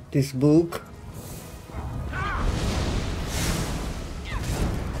 Get this book.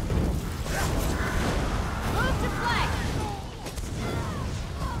 Move to play.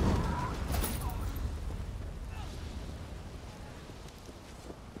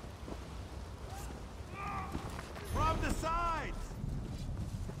 From the sides!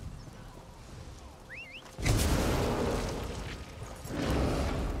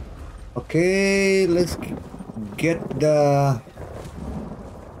 Okay, let's get the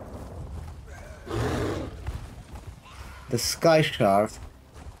sky shard,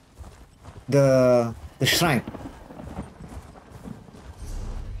 the shrine.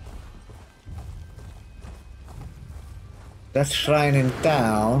 That shrine in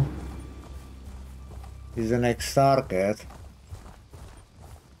town is the next target.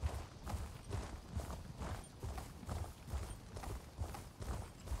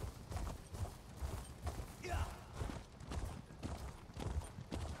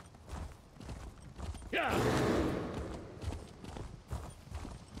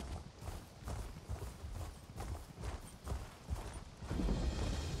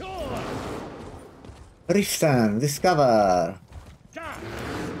 Riften, discover!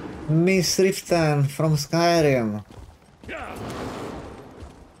 Miss Riften from Skyrim.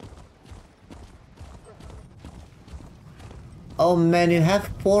 Oh man, you have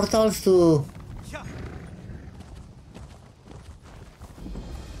portals too.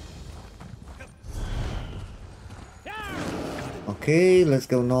 Okay, let's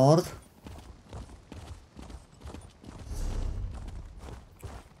go north.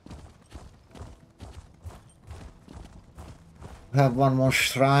 Have one more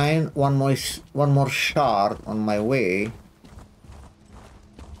shrine, one more shard on my way.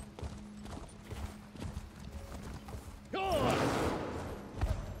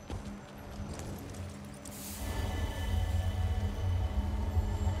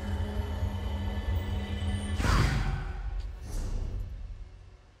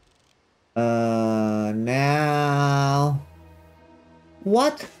 Now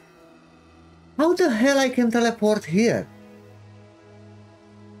what? How the hell I can teleport here?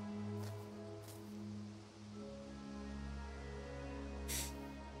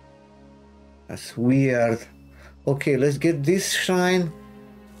 That's weird. Okay, let's get this shrine.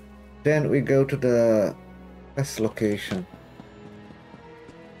 Then we go to the best location.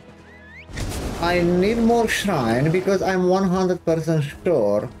 I need more shrine because I'm 100%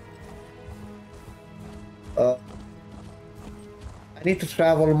 sure. I need to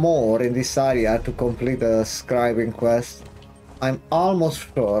travel more in this area to complete the scribing quest. I'm almost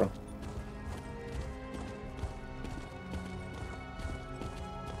sure.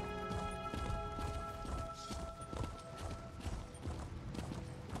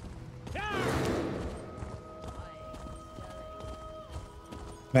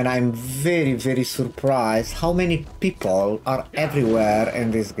 Man, I'm very surprised how many people are everywhere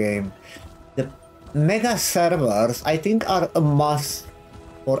in this game. The mega servers, I think, are a must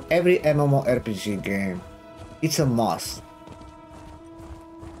for every MMORPG game. It's a must.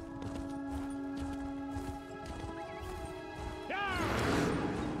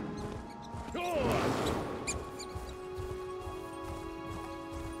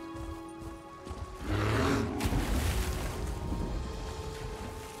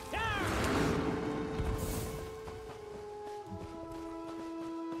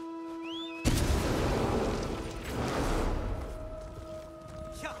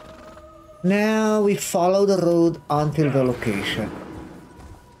 Now we follow the road until the location.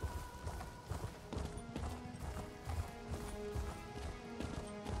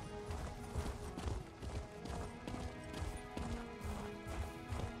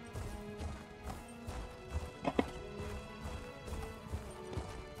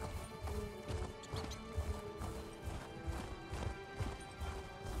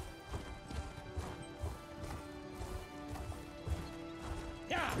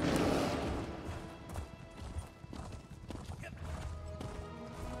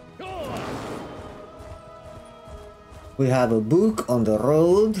 We have a book on the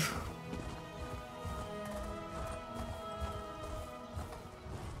road.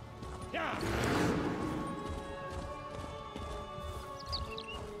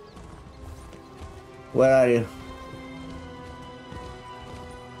 Where are you?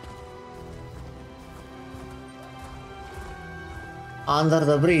 Under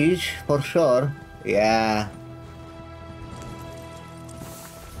the bridge, for sure. Yeah.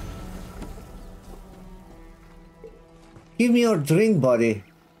 Give me your drink, buddy.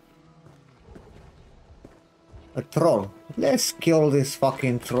 A troll. Let's kill this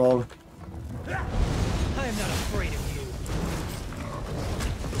fucking troll. I am not afraid of you.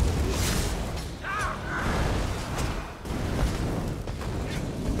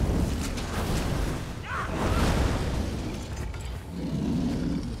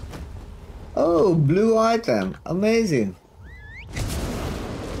 Oh, blue item. Amazing.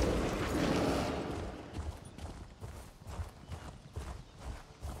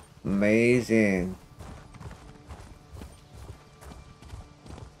 Amazing.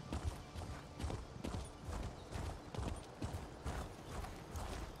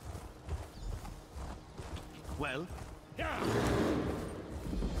 Well,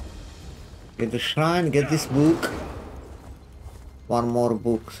 Get the shrine, get this book. One more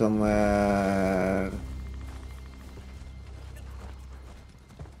book somewhere.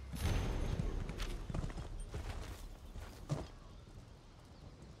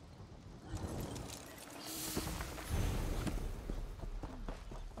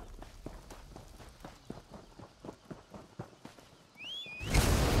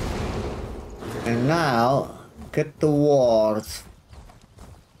 And now, get the wards.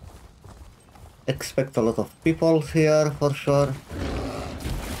 Expect a lot of people here for sure.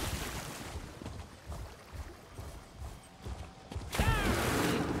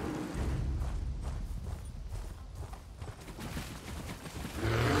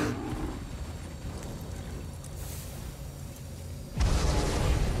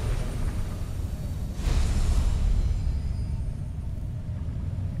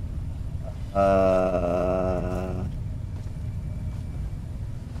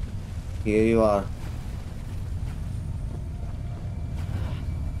 Here you are.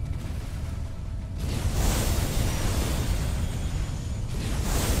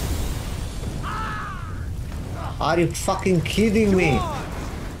 Are you fucking kidding me?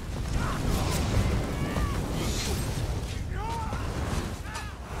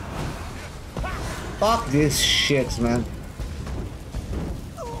 Fuck this shit, man.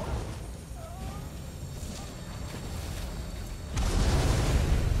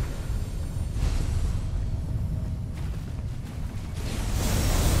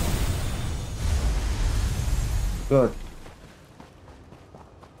 Good.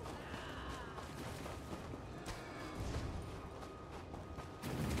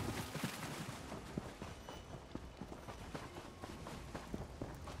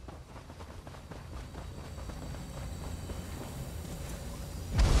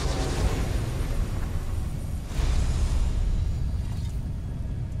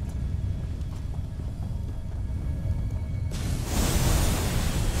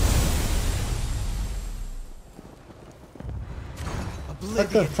 What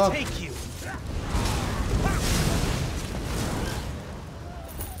the fuck? Take you.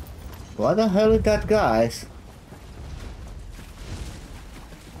 What the hell is that, guys?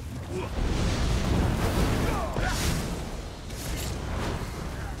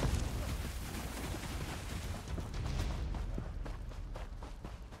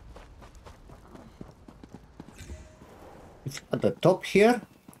 It's at the top here.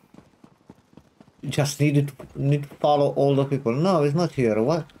 You just need to follow all the people. No, it's not here.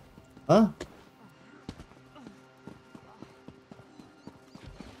 What? Huh?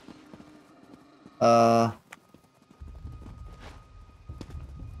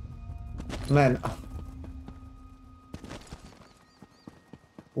 Man.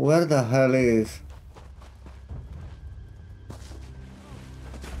 Where the hell is?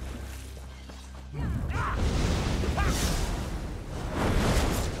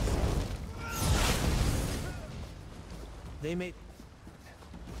 They may...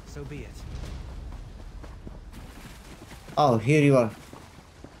 So be it. Oh, here you are.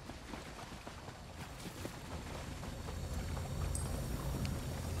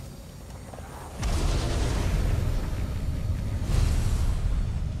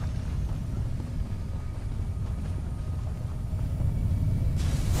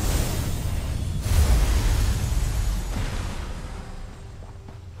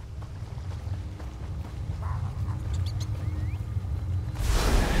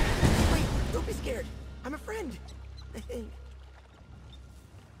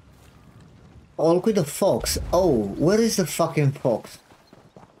 All with the fox. Oh, where is the fucking fox?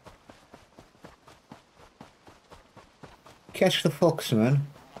 Catch the fox, man.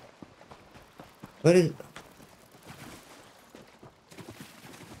 Where is...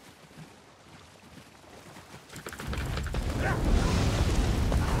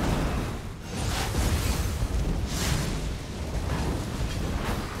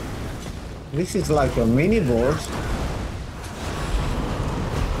 This is like a mini boss.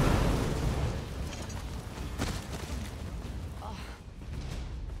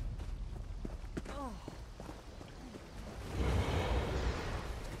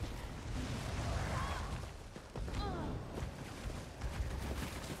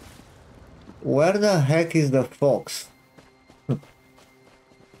 Where the heck is the fox?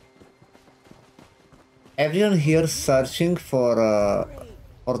 Everyone here searching for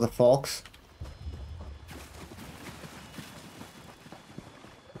the fox?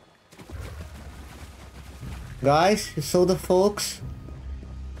 Guys, you saw the fox?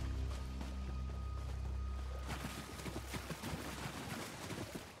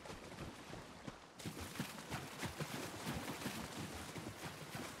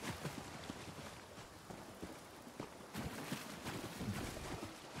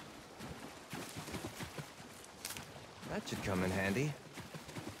 That should come in handy.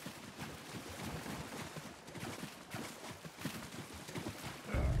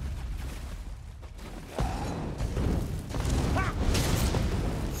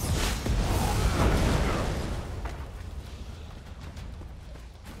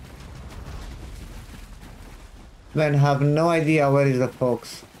 Man, have no idea where is the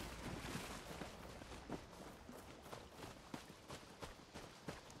fox.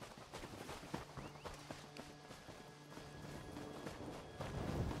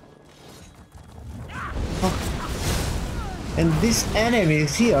 Oh. And these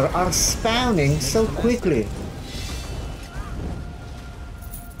enemies here are spawning so quickly.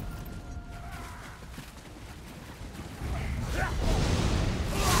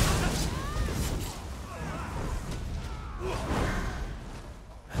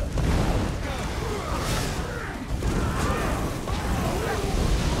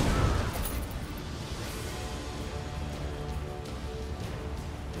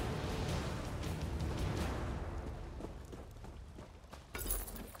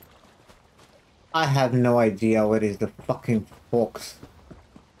 I have no idea where is the fucking fox.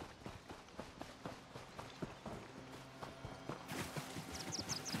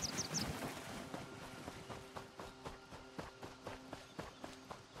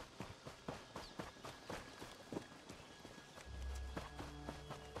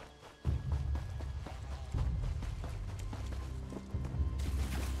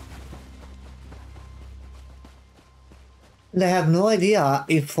 They have no idea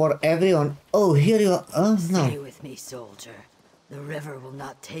if for everyone... Oh, here you are. Oh, no. Stay with me, soldier. The river will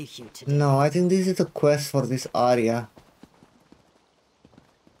not take you today. No, I think this is a quest for this area.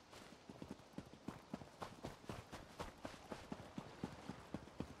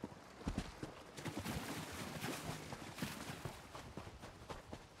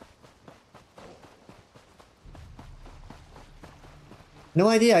 No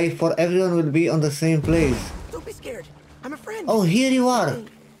idea if for everyone will be on the same place. Don't be scared. I'm a friend. Oh, here you are.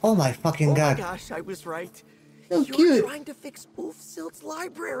 Oh my fucking god. Oh my gosh, I was right. So You're cute. trying to fix Ulfsild's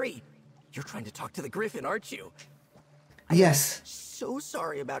library. You're trying to talk to the Griffin, aren't you? Yes. So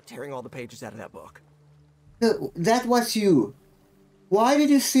sorry about tearing all the pages out of that book. That was you. Why did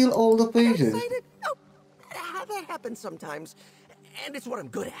you steal all the pages? Oh, that happens sometimes. And it's what I'm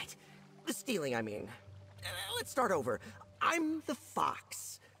good at. The stealing, I mean. Let's start over. I'm the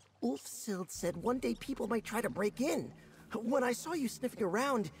fox. Ulfsild said one day people might try to break in. When I saw you sniffing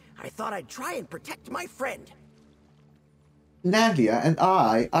around, I thought I'd try and protect my friend. Nadia and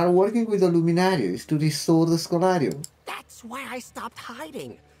I are working with the Luminaries to restore the Scholarium. That's why I stopped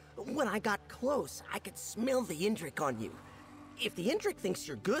hiding. When I got close, I could smell the Indrik on you. If the Indrik thinks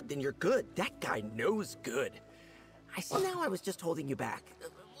you're good, then you're good. That guy knows good. I see now I was just holding you back.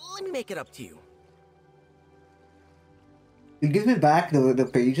 Let me make it up to you. You give me back the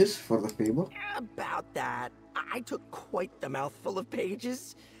pages for the fable? About that. I took quite the mouthful of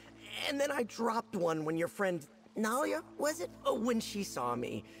pages. And then I dropped one when your friend Nalia, was it? Oh, when she saw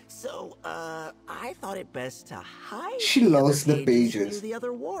me. So, I thought it best to hide. She lost the pages. Near the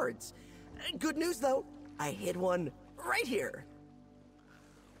other wards. Good news though, I hid one right here.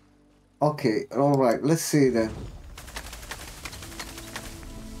 Okay, alright, let's see then.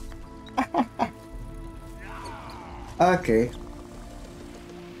 Okay.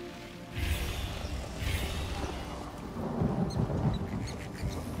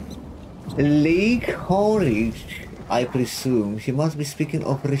 Lake Horridge, I presume. She must be speaking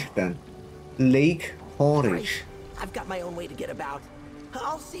of Richten. Lake Horridge. I've got my own way to get about.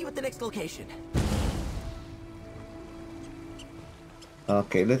 I'll see you at the next location.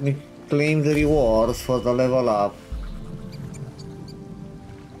 Okay, let me claim the rewards for the level up.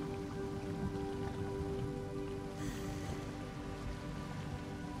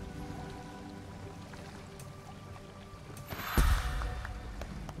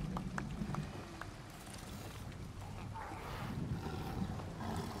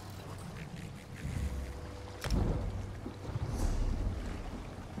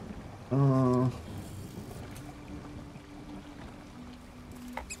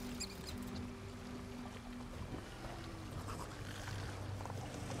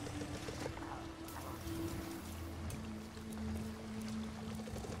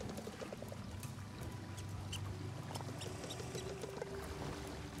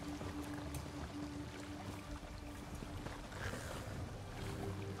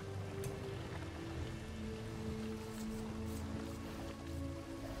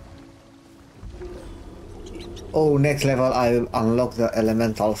 Oh, next level I will unlock the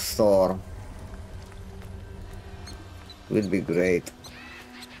elemental storm. Will be great.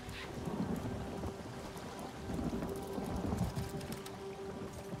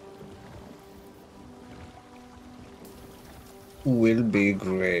 Will be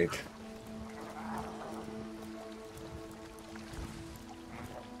great.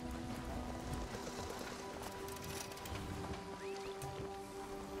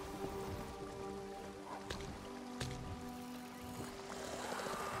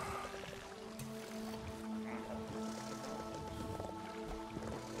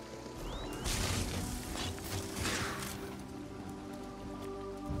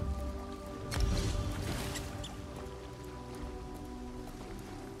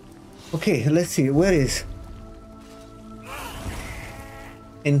 Okay, let's see, where is...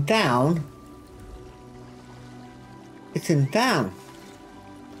 In town? It's in town.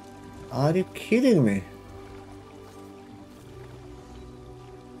 Are you kidding me?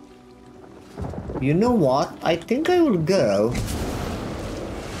 You know what? I think I will go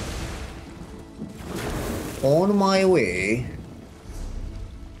on my way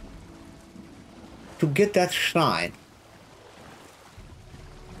to get that shrine.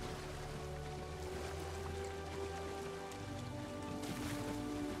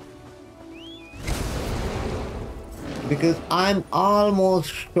 Because I'm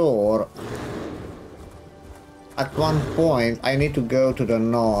almost sure at one point I need to go to the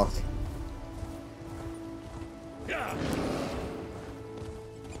north.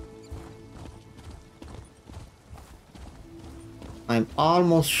 I'm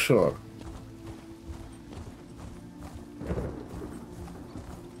almost sure.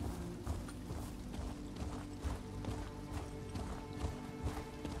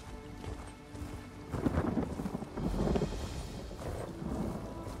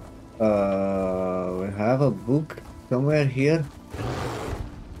 We have a book somewhere here.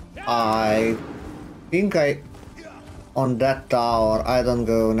 I think on that tower. I don't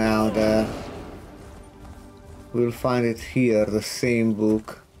go now there. We'll find it here, the same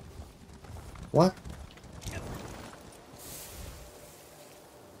book. What?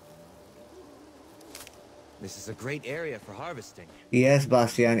 This is a great area for harvesting. Yes,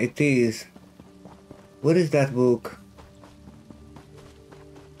 Bastian, it is. What is that book?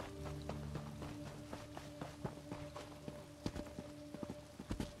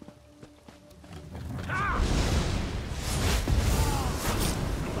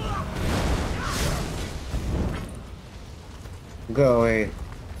 Go away.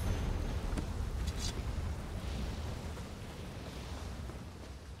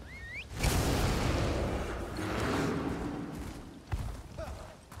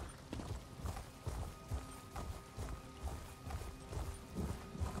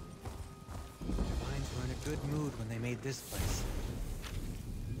 Vines were in a good mood when they made this place.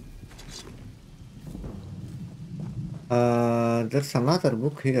 There's another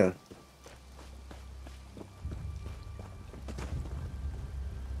book here.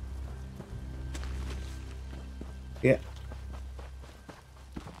 Yeah.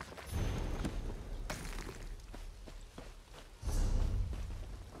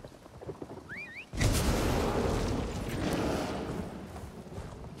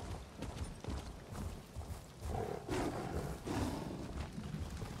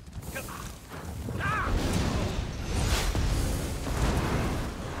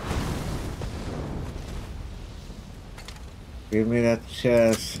 Give me that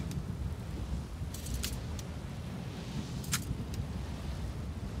chest.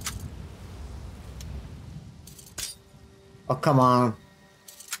 Oh, come on.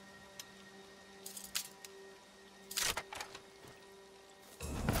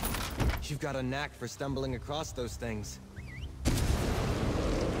 You've got a knack for stumbling across those things.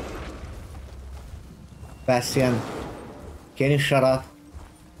 Bastian, can you shut up?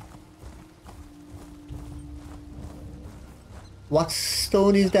 What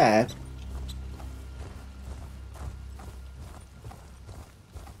stone is that?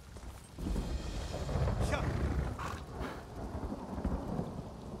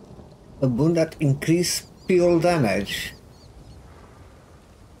 A boon that increase pure damage.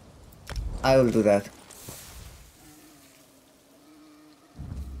 I will do that.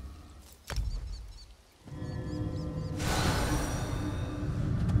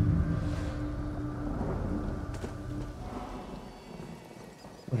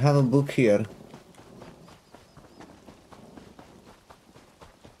 We have a book here.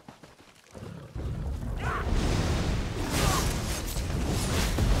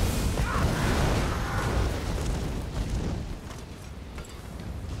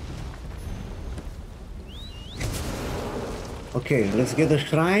 Okay, let's get the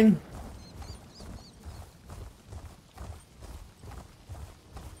shrine.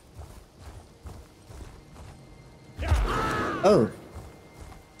 Oh.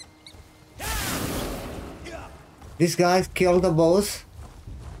 This guy killed the boss.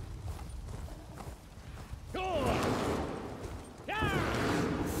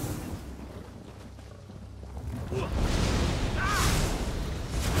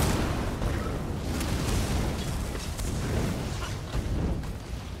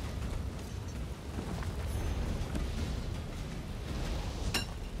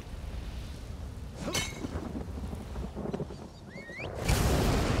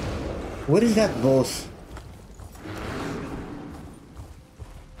 What is that boss?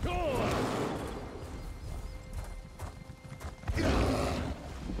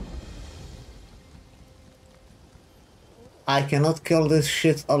 I cannot kill this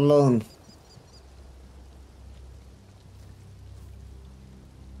shit alone.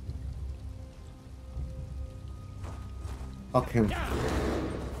 Okay.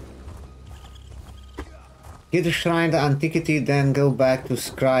 Get the shrine, the antiquity, then go back to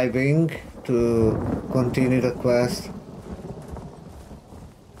scribing to continue the quest.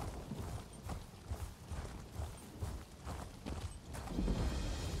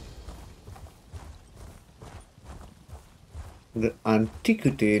 The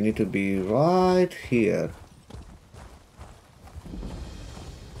antiquity need to be right here.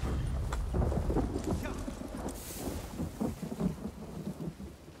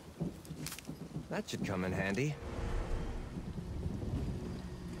 That should come in handy.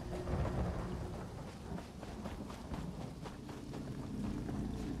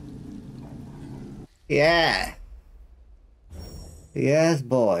 Yeah. Yes,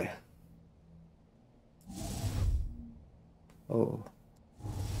 boy. Oh.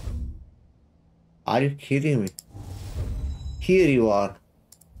 Are you kidding me? Here you are.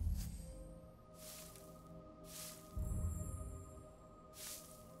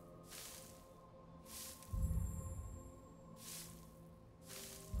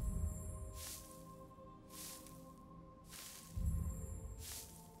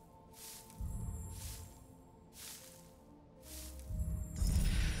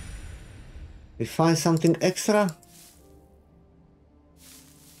 We find something extra?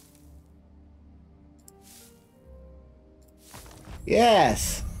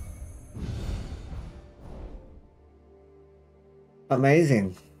 Yes!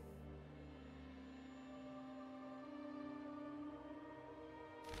 Amazing.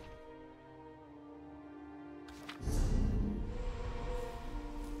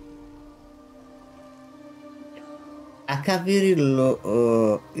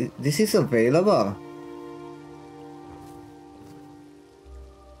 This is available.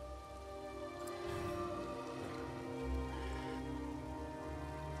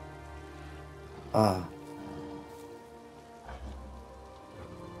 Ah.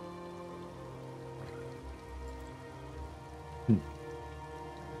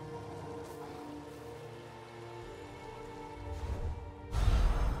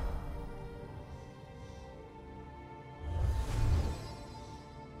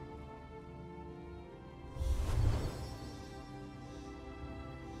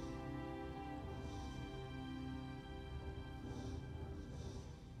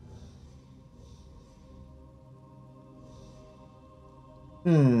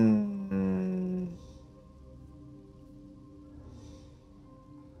 Hmm.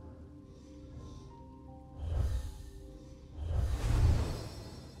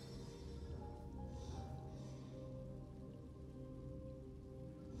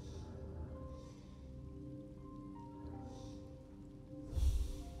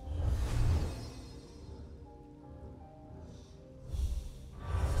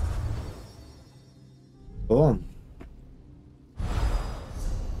 Boom.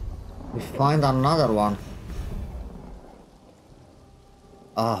 We find another one.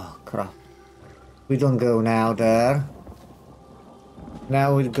 Oh crap. We don't go now there.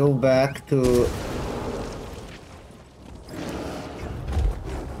 Now we go back to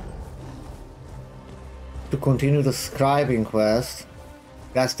continue the scribing quest.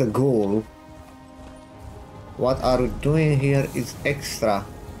 That's the goal. What are we doing here is extra.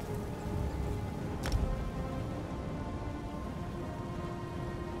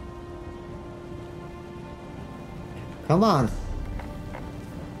 Come on.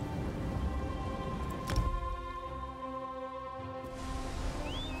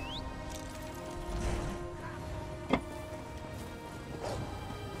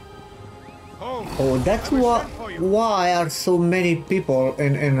 Oh, that's why are so many people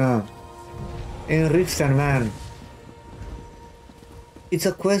in Riften, man. It's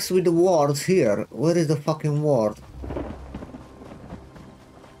a quest with the wards here. Where is the fucking ward?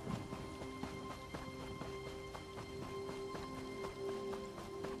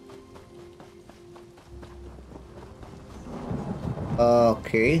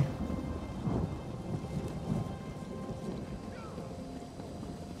 Okay.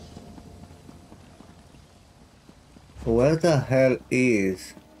 Where the hell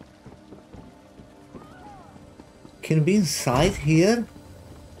is? Can be inside here?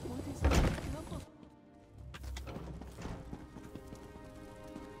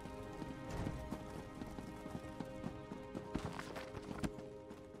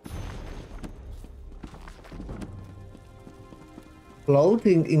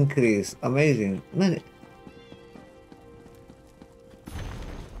 Floating increase, amazing. Man.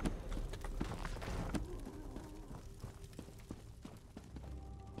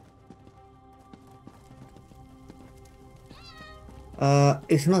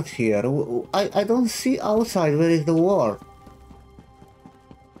 It's not here. I don't see outside. Where is the wall?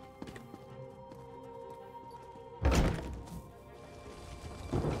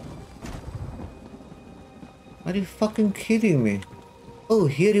 Are you fucking kidding me? Oh,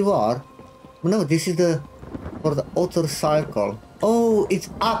 here you are. No, this is for the outer cycle. Oh, it's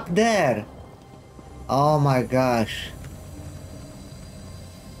up there. Oh my gosh.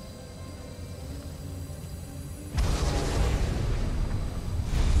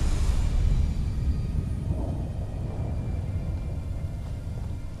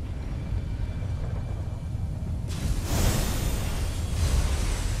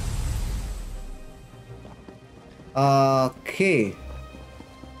 Okay.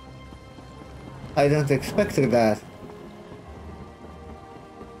 I don't expect that.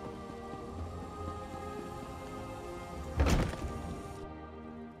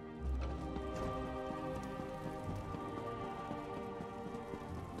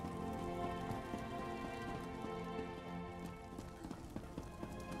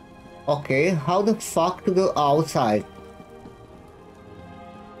 Okay, how the fuck to go outside?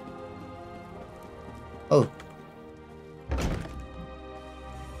 Oh.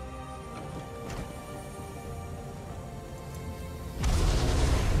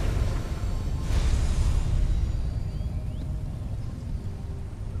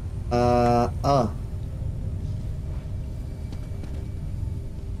 Oh.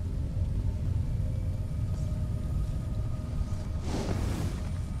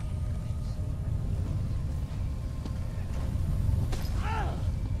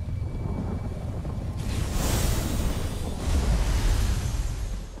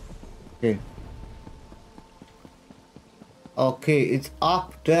 Okay. Okay, it's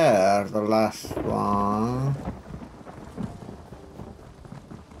up there, the last one.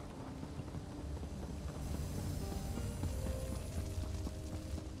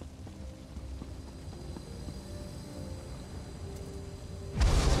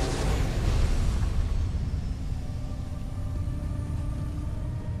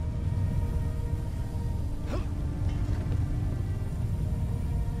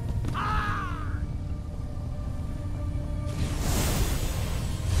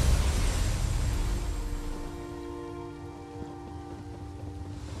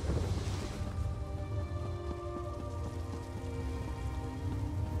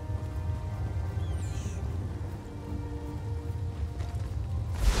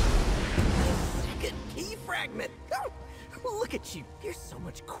 Look at you. You're so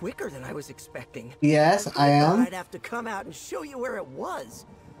much quicker than I was expecting. Yes, I am. I'd have to come out and show you where it was.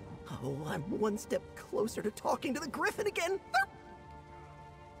 Oh, I'm one step closer to talking to the Griffin again.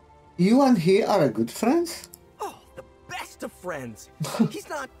 You and he are good friends? Oh, the best of friends. He's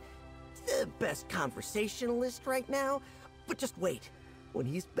not the best conversationalist right now, but just wait. When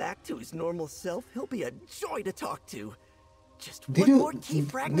he's back to his normal self, he'll be a joy to talk to. Just Did one more key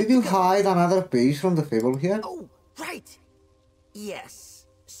fragment you to go. hide another page from the fable here? Oh, right. Yes.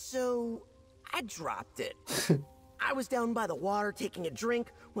 So, I dropped it. I was down by the water taking a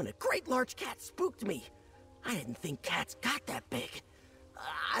drink when a great large cat spooked me. I didn't think cats got that big.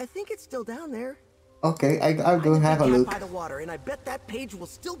 I think it's still down there. Okay, I'll go have a look. By the water, and I bet that page will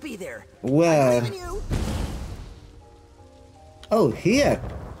still be there. Where? I believe in you. Oh, here.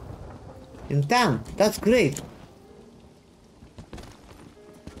 In town. That's great.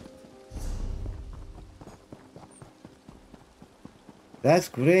 That's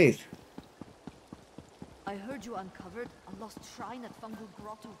great. I heard you uncovered a lost shrine at Fungal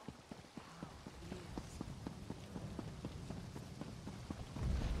Grotto.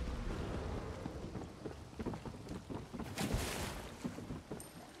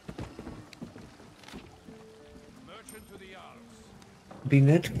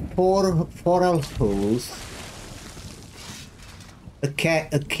 Beneath four holes, a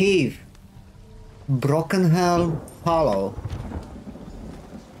cave, Broken Hollow.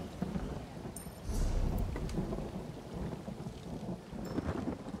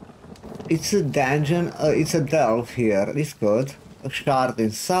 It's a dungeon. It's a delve here. It's good. A shard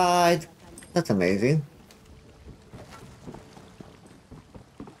inside. That's amazing.